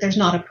is that there's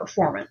not a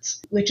performance,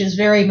 which is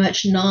very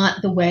much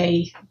not the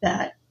way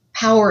that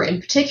power in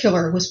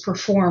particular was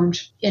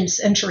performed in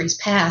centuries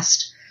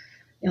past.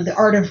 The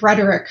art of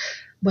rhetoric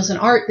was an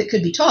art that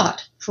could be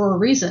taught for a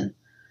reason.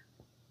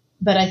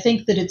 But I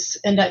think that it's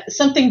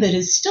something that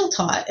is still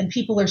taught and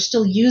people are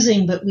still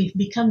using, but we've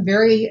become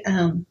very,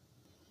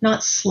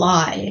 not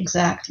sly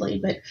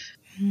exactly, but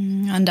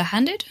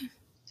underhanded,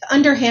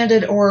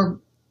 or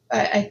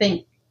I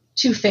think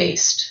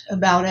two-faced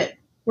about it,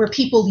 where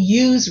people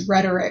use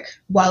rhetoric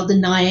while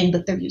denying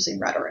that they're using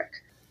rhetoric.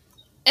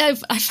 I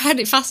found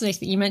it fascinating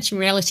that you mentioned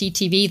reality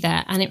TV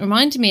there, and it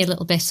reminded me a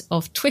little bit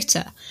of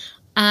Twitter.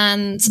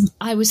 And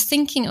I was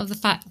thinking of the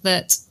fact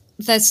that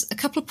there's a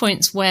couple of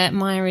points where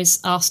Maya is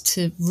asked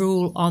to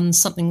rule on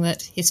something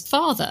that his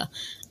father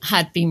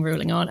had been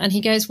ruling on, and he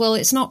goes, well,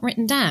 it's not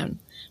written down,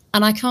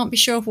 and I can't be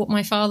sure of what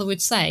my father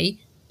would say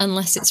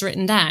unless it's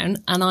written down,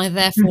 and I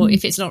therefore,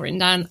 if it's not written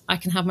down, I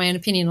can have my own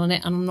opinion on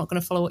it, and I'm not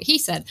going to follow what he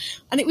said.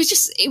 And it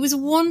was a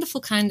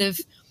wonderful kind of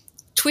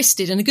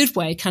twisted, in a good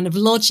way, kind of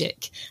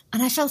logic.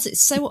 And I felt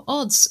it's so at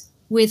odds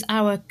with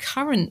our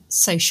current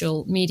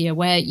social media,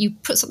 where you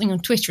put something on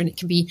Twitter and it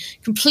can be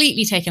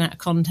completely taken out of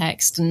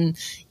context, and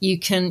you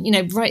can,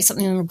 write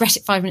something and regret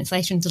it 5 minutes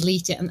later and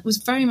delete it. And it was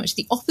very much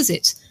the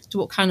opposite to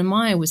what kind of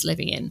Maya was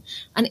living in.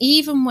 And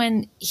even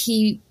when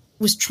he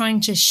was trying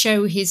to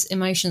show his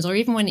emotions, or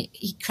even when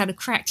he kind of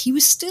cracked, he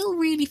was still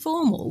really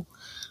formal.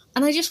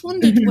 And I just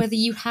wondered whether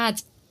you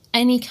had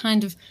any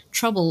kind of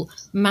trouble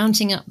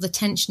mounting up the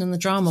tension and the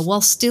drama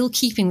while still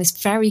keeping this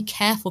very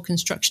careful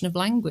construction of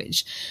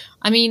language.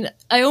 I mean,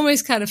 I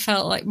almost kind of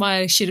felt like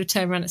Maya should have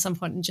turned around at some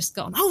point and just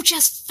gone, oh,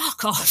 just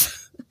fuck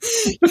off.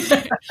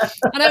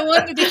 And I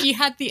wondered if you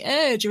had the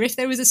urge, or if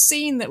there was a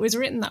scene that was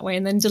written that way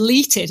and then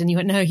deleted and you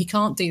went, no, he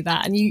can't do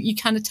that, and you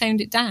kind of toned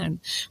it down.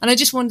 And I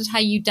just wondered how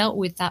you dealt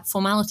with that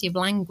formality of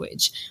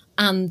language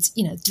and,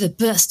 the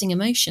bursting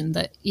emotion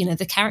that,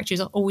 the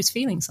characters are always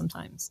feeling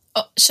sometimes.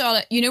 Oh,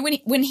 Charlotte,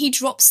 when he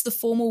drops the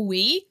formal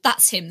we,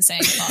 that's him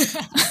saying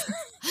fuck.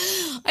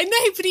 I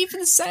know, but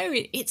even so,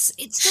 it's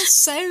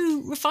just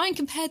so refined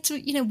compared to,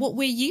 what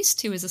we're used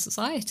to as a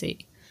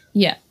society.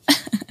 Yeah.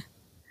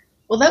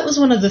 Well, that was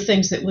one of the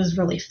things that was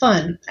really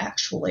fun,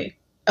 actually,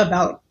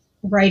 about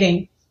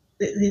writing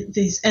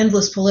these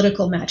endless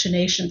political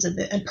machinations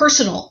and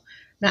personal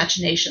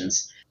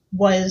machinations,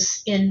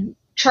 was in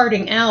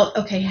charting out,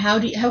 okay, how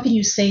can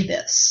you say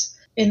this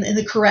in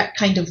the correct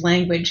kind of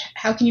language?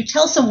 How can you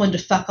tell someone to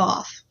fuck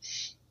off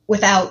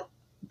without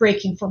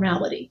breaking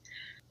formality?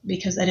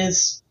 Because that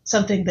is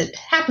something that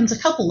happens a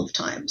couple of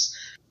times,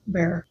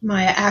 where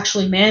Maya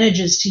actually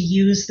manages to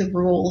use the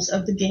rules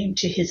of the game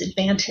to his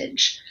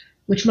advantage,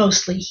 which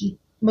mostly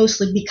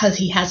because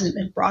he hasn't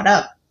been brought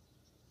up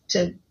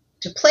to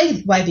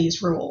play by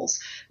these rules.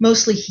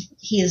 Mostly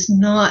he is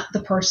not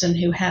the person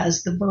who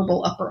has the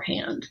verbal upper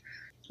hand.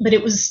 But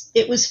it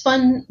was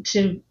fun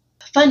to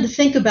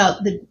think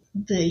about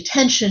the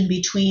tension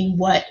between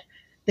what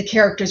the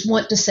characters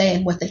want to say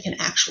and what they can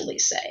actually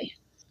say,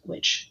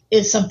 which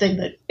is something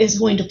that is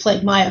going to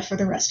plague Maya for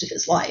the rest of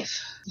his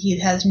life. He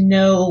has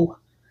no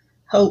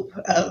hope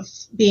of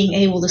being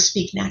able to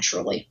speak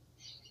naturally.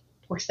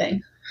 Poor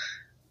thing.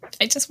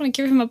 I just want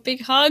to give him a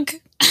big hug.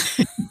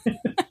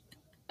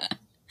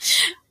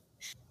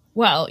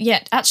 Well,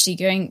 yeah, actually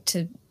going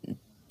to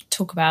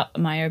talk about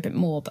Maya a bit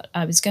more, but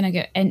I was going to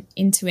go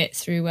into it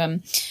through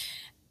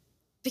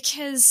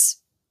because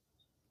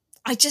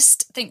I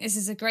just think this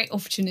is a great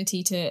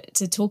opportunity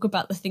to talk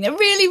about the thing that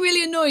really,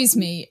 really annoys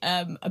me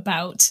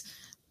about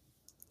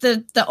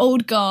the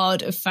old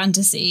guard of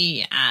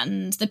fantasy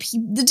and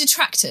the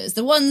detractors,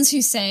 the ones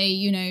who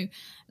say,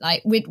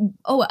 like,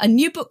 a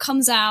new book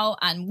comes out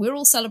and we're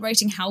all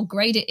celebrating how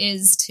great it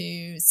is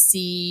to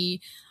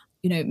see,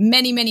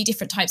 many, many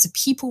different types of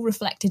people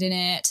reflected in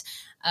it.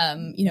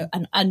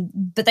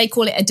 But they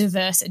call it a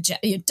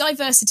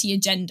diversity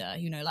agenda,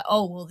 like,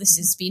 oh, well, this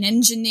has been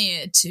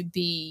engineered to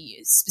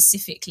be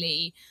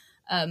specifically,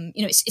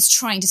 it's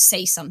trying to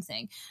say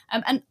something.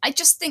 And I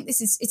just think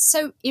it's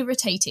so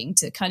irritating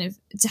to kind of,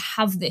 to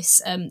have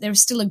this, there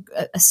is still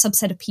a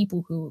subset of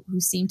people who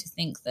seem to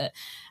think that,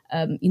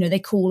 they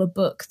call a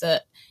book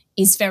that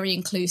is very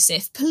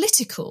inclusive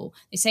political.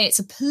 They say it's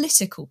a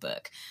political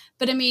book,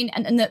 but I mean,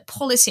 and that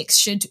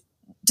politics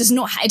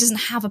doesn't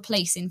have a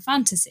place in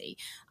fantasy.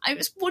 I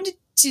just wanted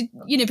to,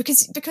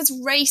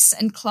 because race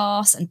and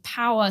class and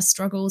power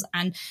struggles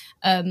and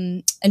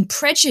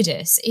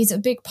prejudice is a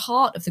big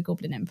part of the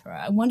Goblin Emperor.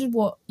 I wondered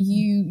what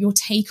your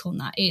take on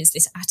that is,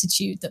 this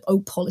attitude that,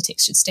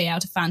 politics should stay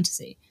out of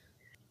fantasy.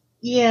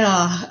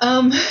 Yeah.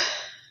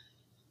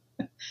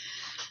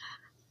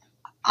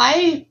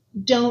 I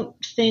don't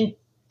think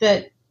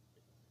that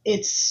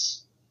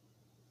it's,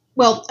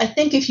 well, I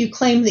think if you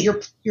claim that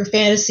your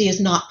fantasy is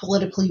not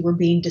political, you are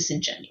being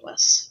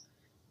disingenuous,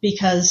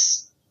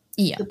 because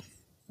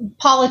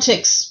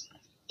politics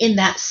in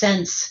that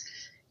sense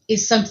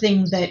is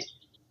something that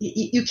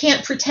you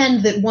can't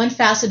pretend that one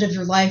facet of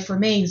your life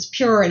remains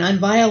pure and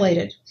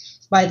unviolated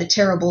by the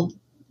terrible,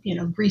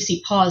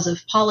 greasy paws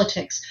of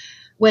politics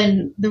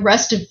when the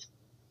rest of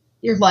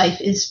your life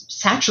is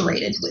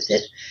saturated with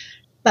it.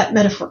 That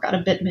metaphor got a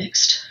bit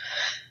mixed.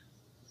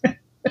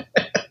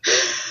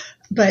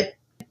 But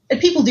and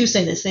people do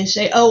say this. They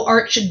say,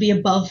 art should be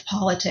above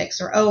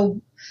politics, or,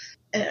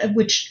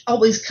 which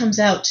always comes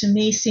out to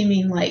me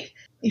seeming like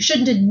you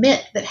shouldn't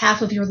admit that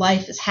half of your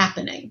life is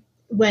happening,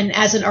 when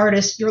as an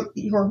artist,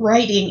 your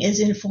writing is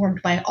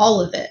informed by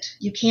all of it.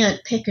 You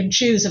can't pick and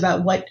choose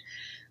about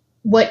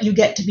what you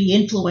get to be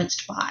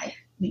influenced by. I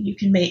mean, you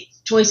can make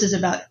choices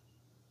about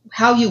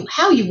how you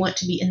want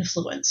to be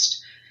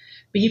influenced,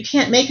 but you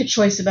can't make a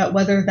choice about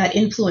whether that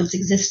influence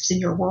exists in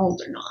your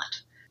world or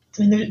not.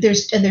 I mean,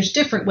 there's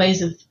different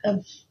ways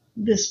of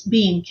this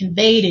being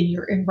conveyed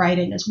in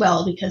writing as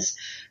well, because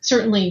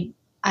certainly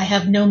I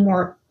have no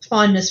more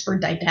fondness for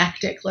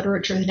didactic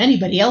literature than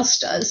anybody else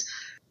does.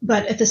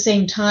 But at the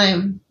same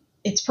time,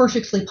 it's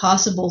perfectly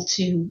possible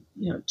to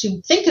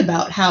think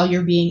about how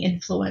you're being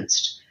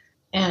influenced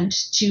and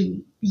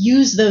to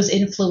use those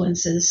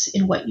influences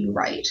in what you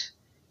write.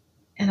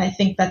 And I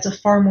think that's a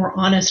far more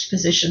honest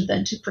position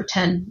than to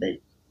pretend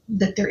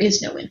that there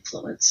is no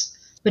influence.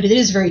 But it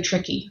is very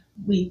tricky.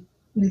 We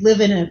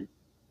live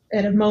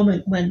at a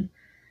moment when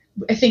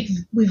I think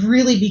we've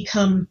really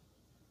become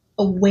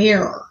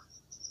aware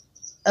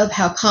of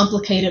how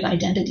complicated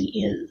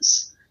identity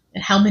is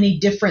and how many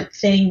different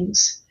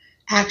things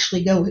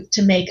actually go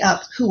to make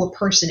up who a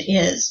person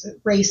is: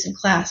 race and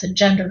class and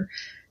gender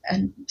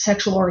and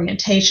sexual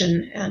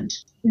orientation and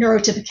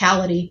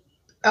neurotypicality,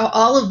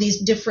 all of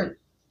these different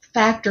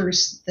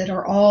factors that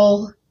are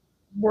all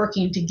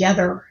working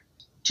together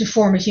to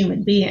form a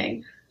human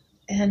being.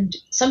 And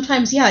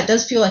sometimes, it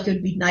does feel like it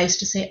would be nice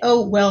to say,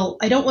 oh, well,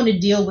 I don't want to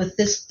deal with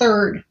this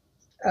third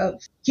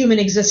of human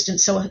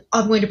existence, so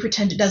I'm going to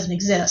pretend it doesn't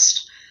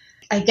exist.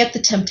 I get the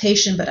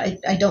temptation, but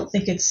I don't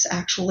think it's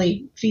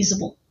actually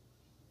feasible.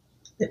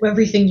 That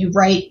everything you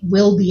write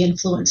will be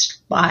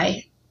influenced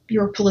by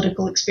your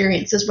political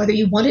experiences, whether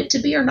you want it to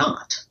be or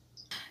not.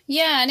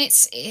 Yeah, and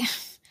it's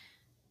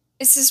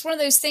just one of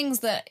those things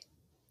that,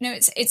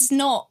 it's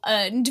not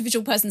an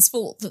individual person's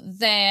fault that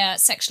their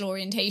sexual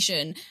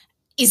orientation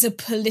is a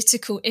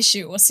political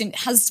issue or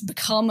has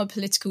become a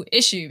political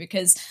issue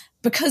because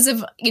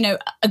of,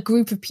 a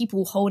group of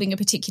people holding a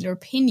particular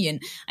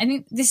opinion. I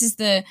think this is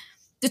the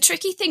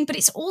tricky thing, but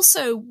it's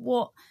also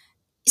what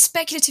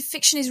speculative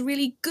fiction is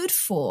really good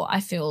for. I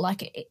feel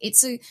like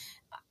it's a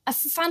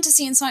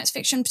fantasy and science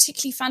fiction,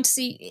 particularly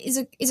fantasy,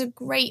 is a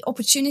great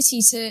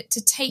opportunity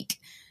to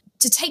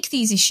take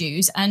these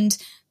issues and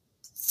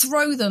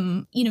throw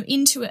them,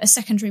 into a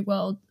secondary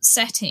world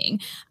setting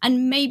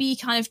and maybe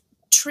kind of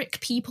trick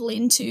people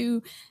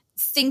into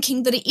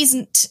thinking that it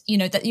isn't,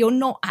 that you're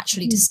not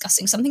actually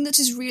discussing something that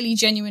is really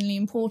genuinely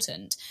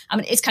important. I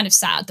mean, it's kind of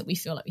sad that we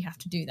feel like we have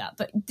to do that,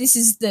 but this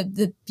is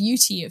the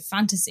beauty of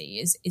fantasy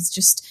is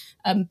just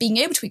being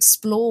able to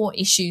explore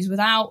issues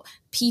without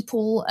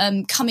people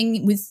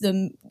coming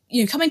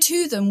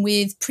to them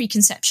with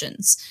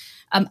preconceptions,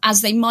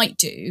 as they might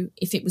do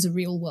if it was a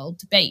real world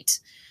debate.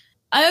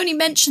 I only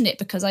mention it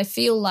because I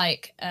feel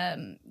like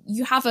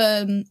you have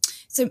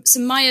so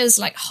Meyer's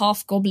like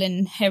half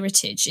goblin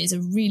heritage is a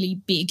really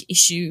big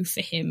issue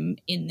for him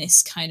in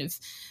this kind of,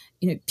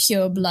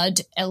 pure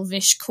blood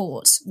elvish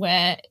court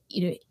where,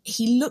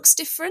 he looks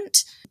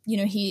different.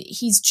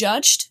 He's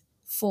judged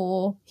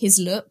for his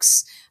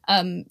looks,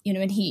 and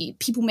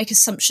people make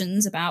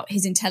assumptions about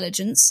his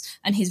intelligence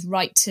and his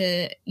right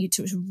to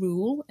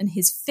rule and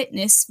his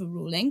fitness for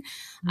ruling.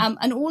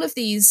 And all of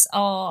these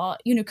are,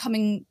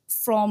 coming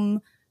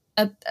from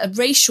a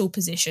racial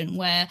position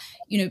where,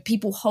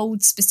 people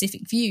hold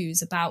specific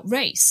views about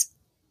race.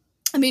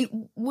 I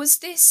mean, was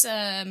this,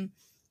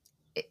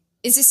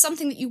 is this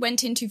something that you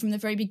went into from the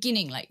very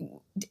beginning? Like,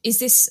 is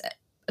this,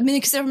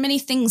 because there are many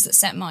things that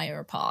set Meyer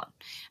apart,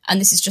 and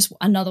this is just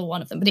another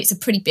one of them, but it's a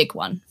pretty big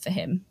one for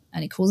him,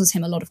 and it causes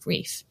him a lot of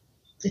grief.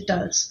 It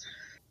does.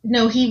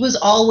 No, he was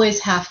always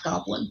half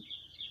goblin,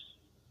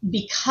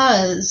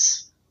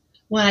 because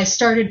when I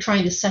started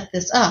trying to set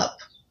this up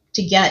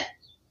to get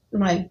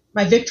my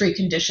victory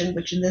condition,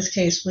 which in this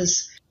case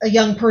was a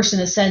young person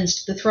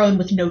ascends to the throne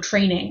with no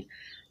training,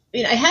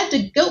 I had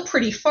to go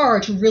pretty far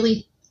to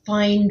really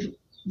find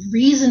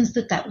reasons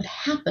that would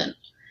happen.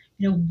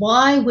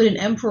 Why would an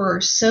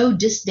emperor so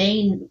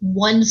disdain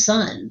one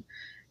son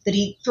that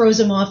he throws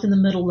him off in the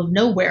middle of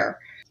nowhere?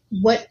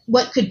 What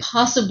could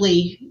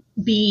possibly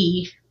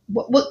be?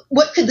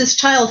 What could this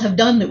child have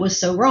done that was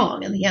so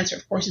wrong? And the answer,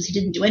 of course, is he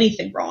didn't do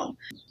anything wrong.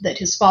 That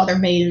his father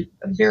made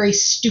a very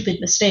stupid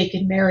mistake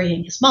in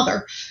marrying his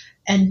mother,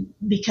 and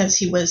because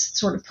he was the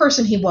sort of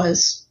person he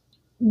was,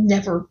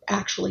 never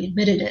actually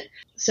admitted it.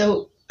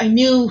 So I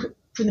knew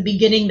from the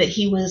beginning that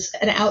he was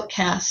an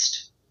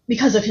outcast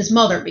because of his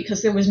mother,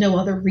 because there was no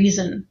other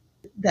reason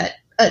that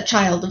a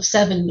child of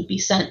 7 would be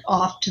sent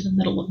off to the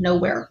middle of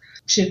nowhere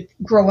to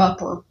grow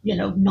up or,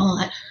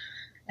 not,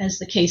 as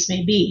the case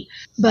may be.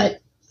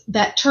 But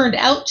that turned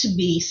out to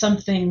be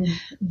something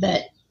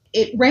that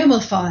it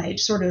ramified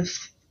sort of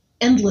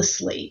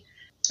endlessly,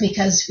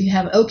 because you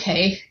have,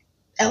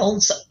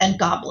 elves and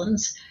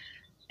goblins,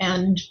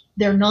 and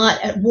they're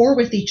not at war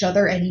with each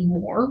other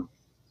anymore,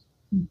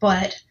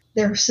 but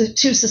their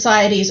two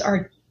societies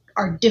are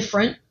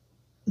different,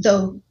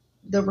 though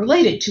they're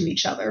related to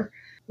each other.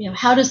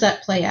 How does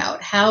that play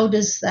out? How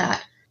does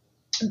that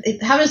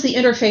how does the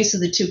interface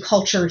of the two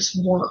cultures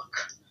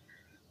work?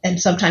 And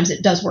sometimes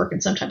it does work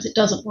and sometimes it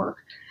doesn't work.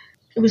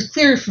 It was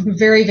clear from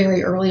very,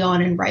 very early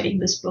on in writing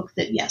this book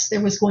that, yes,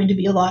 there was going to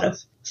be a lot of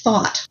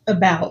thought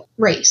about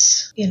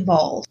race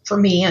involved for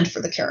me and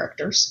for the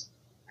characters.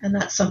 And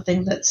that's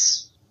something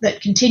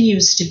that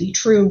continues to be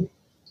true,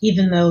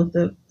 even though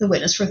the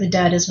Witness for the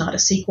Dead is not a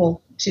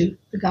sequel to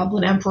The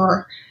Goblin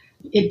Emperor.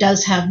 It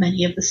does have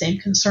many of the same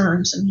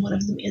concerns, and one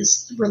of them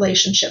is the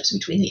relationships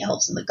between the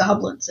elves and the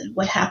goblins, and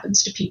what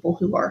happens to people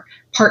who are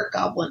part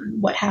goblin,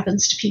 what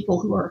happens to people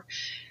who are,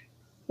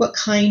 what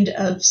kind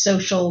of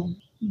social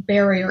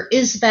barrier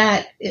is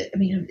that? I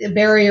mean, a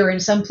barrier in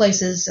some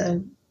places,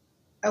 an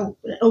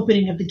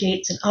opening of the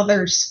gates in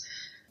others.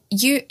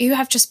 You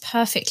have just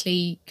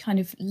perfectly kind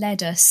of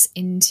led us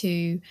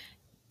into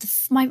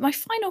my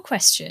final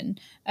question,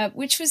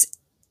 which was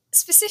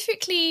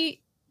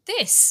specifically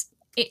this.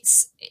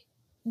 It's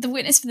The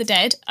Witness for the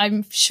Dead,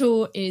 I'm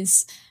sure,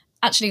 is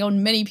actually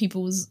on many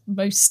people's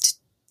most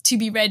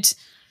to-be-read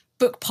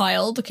book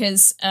pile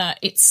because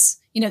it's,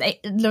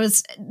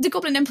 The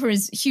Goblin Emperor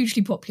is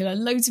hugely popular.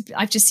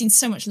 I've just seen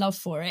so much love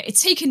for it. It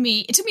took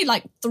me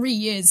like 3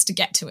 years to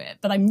get to it,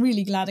 but I'm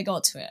really glad I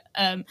got to it.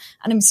 And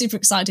I'm super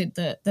excited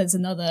that there's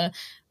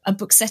a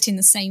book set in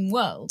the same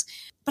world.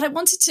 But I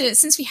wanted to,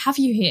 since we have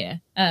you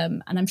here,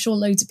 and I'm sure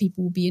loads of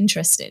people will be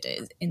interested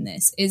in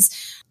this, is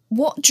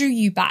what drew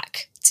you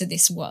back to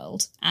this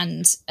world?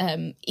 And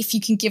if you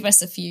can give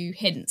us a few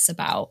hints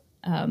about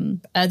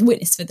The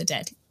Witness for the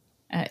Dead,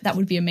 that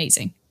would be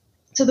amazing.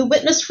 So The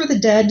Witness for the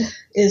Dead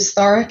is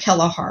Thara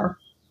Kelleher,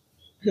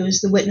 who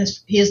is the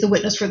witness. He is the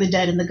Witness for the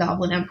Dead in The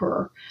Goblin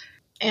Emperor.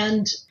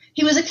 And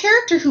he was a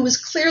character who was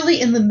clearly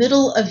in the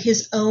middle of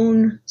his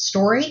own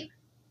story.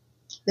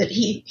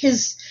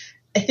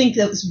 I think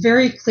that was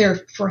very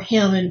clear for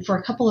him and for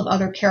a couple of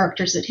other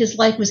characters that his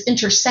life was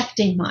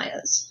intersecting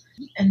Maya's,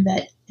 and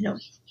that,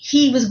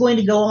 he was going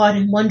to go on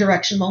in one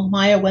direction while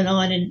Maya went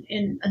on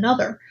in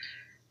another.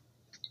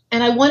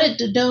 And I wanted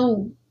to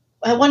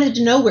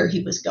know where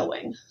he was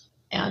going.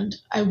 And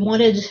I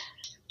wanted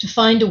to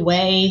find a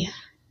way,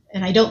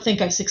 and I don't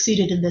think I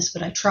succeeded in this,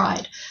 but I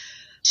tried,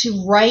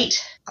 to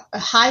write a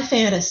high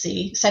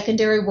fantasy,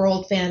 secondary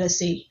world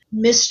fantasy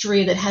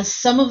mystery that has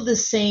some of the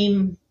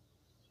same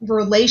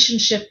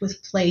relationship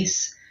with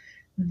place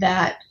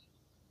that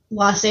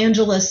Los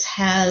Angeles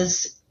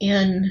has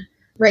in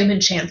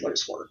Raymond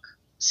Chandler's work.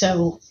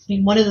 So,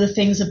 one of the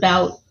things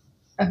about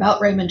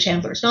Raymond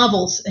Chandler's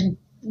novels, and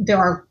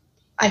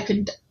I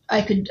could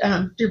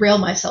derail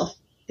myself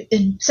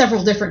in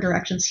several different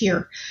directions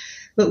here,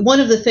 but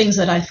one of the things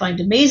that I find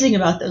amazing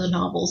about those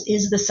novels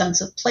is the sense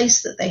of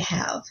place that they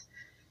have.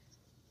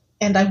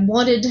 And I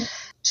wanted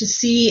to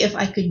see if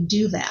I could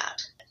do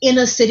that in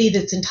a city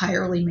that's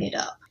entirely made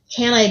up.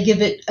 Can I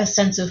give it a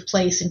sense of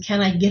place, and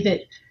can I give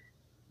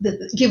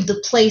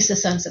the place a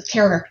sense of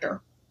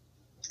character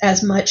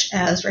as much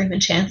as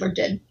Raymond Chandler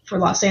did for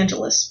Los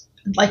Angeles?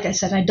 And like I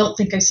said, I don't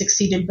think I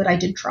succeeded, but I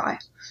did try.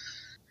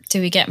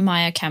 Do we get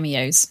Maya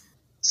cameos?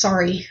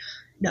 Sorry,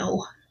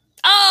 no.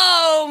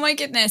 Oh, my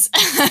goodness.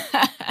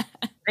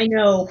 I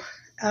know.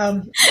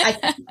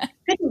 I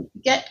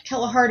couldn't get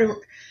Kelleher to...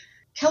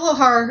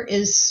 Kelleher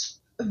is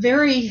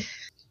very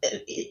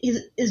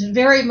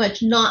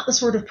much not the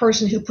sort of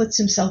person who puts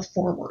himself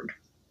forward,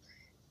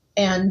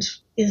 and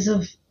is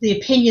of the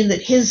opinion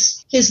that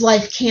his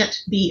life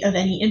can't be of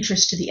any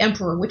interest to the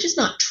Emperor, which is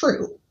not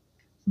true.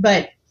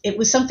 But it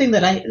was something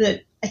that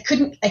I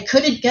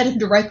couldn't get him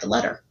to write the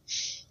letter.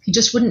 He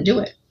just wouldn't do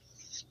it.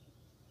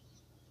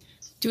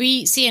 Do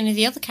we see any of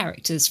the other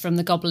characters from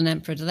The Goblin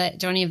Emperor?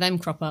 Do any of them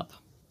crop up?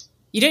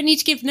 You don't need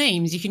to give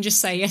names. You can just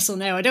say yes or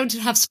no. I don't want to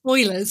have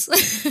spoilers.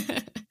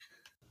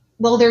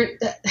 Well, there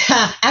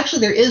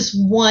is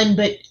one,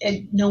 but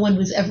no one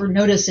was ever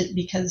noticed it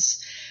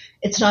because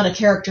it's not a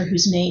character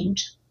who's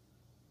named.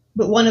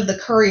 But one of the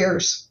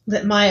couriers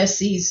that Maya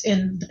sees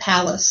in the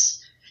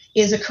palace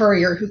is a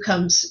courier who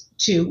comes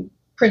to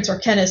Prince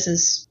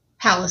Orkenis's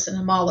palace in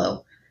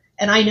Amalo.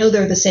 And I know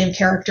they're the same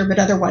character, but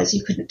otherwise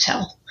you couldn't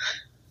tell.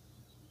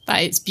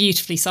 But it's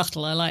beautifully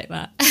subtle. I like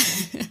that.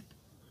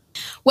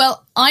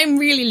 Well, I'm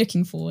really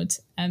looking forward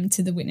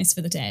to The Witness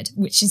for the Dead,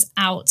 which is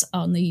out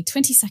on the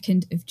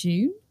 22nd of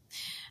June.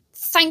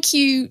 Thank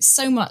you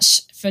so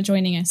much for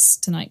joining us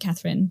tonight,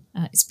 Catherine.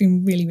 It's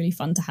been really, really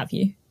fun to have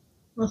you.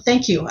 Well,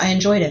 thank you. I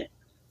enjoyed it.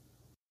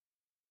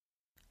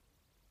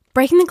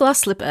 Breaking the Glass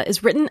Slipper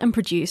is written and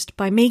produced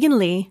by Megan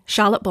Lee,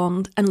 Charlotte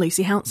Bond, and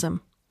Lucy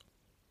Hounsome.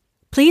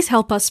 Please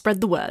help us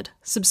spread the word,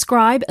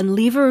 subscribe, and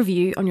leave a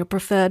review on your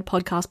preferred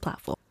podcast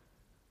platform.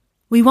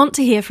 We want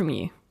to hear from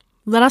you.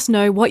 Let us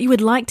know what you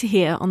would like to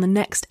hear on the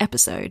next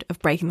episode of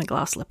Breaking the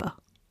Glass Slipper.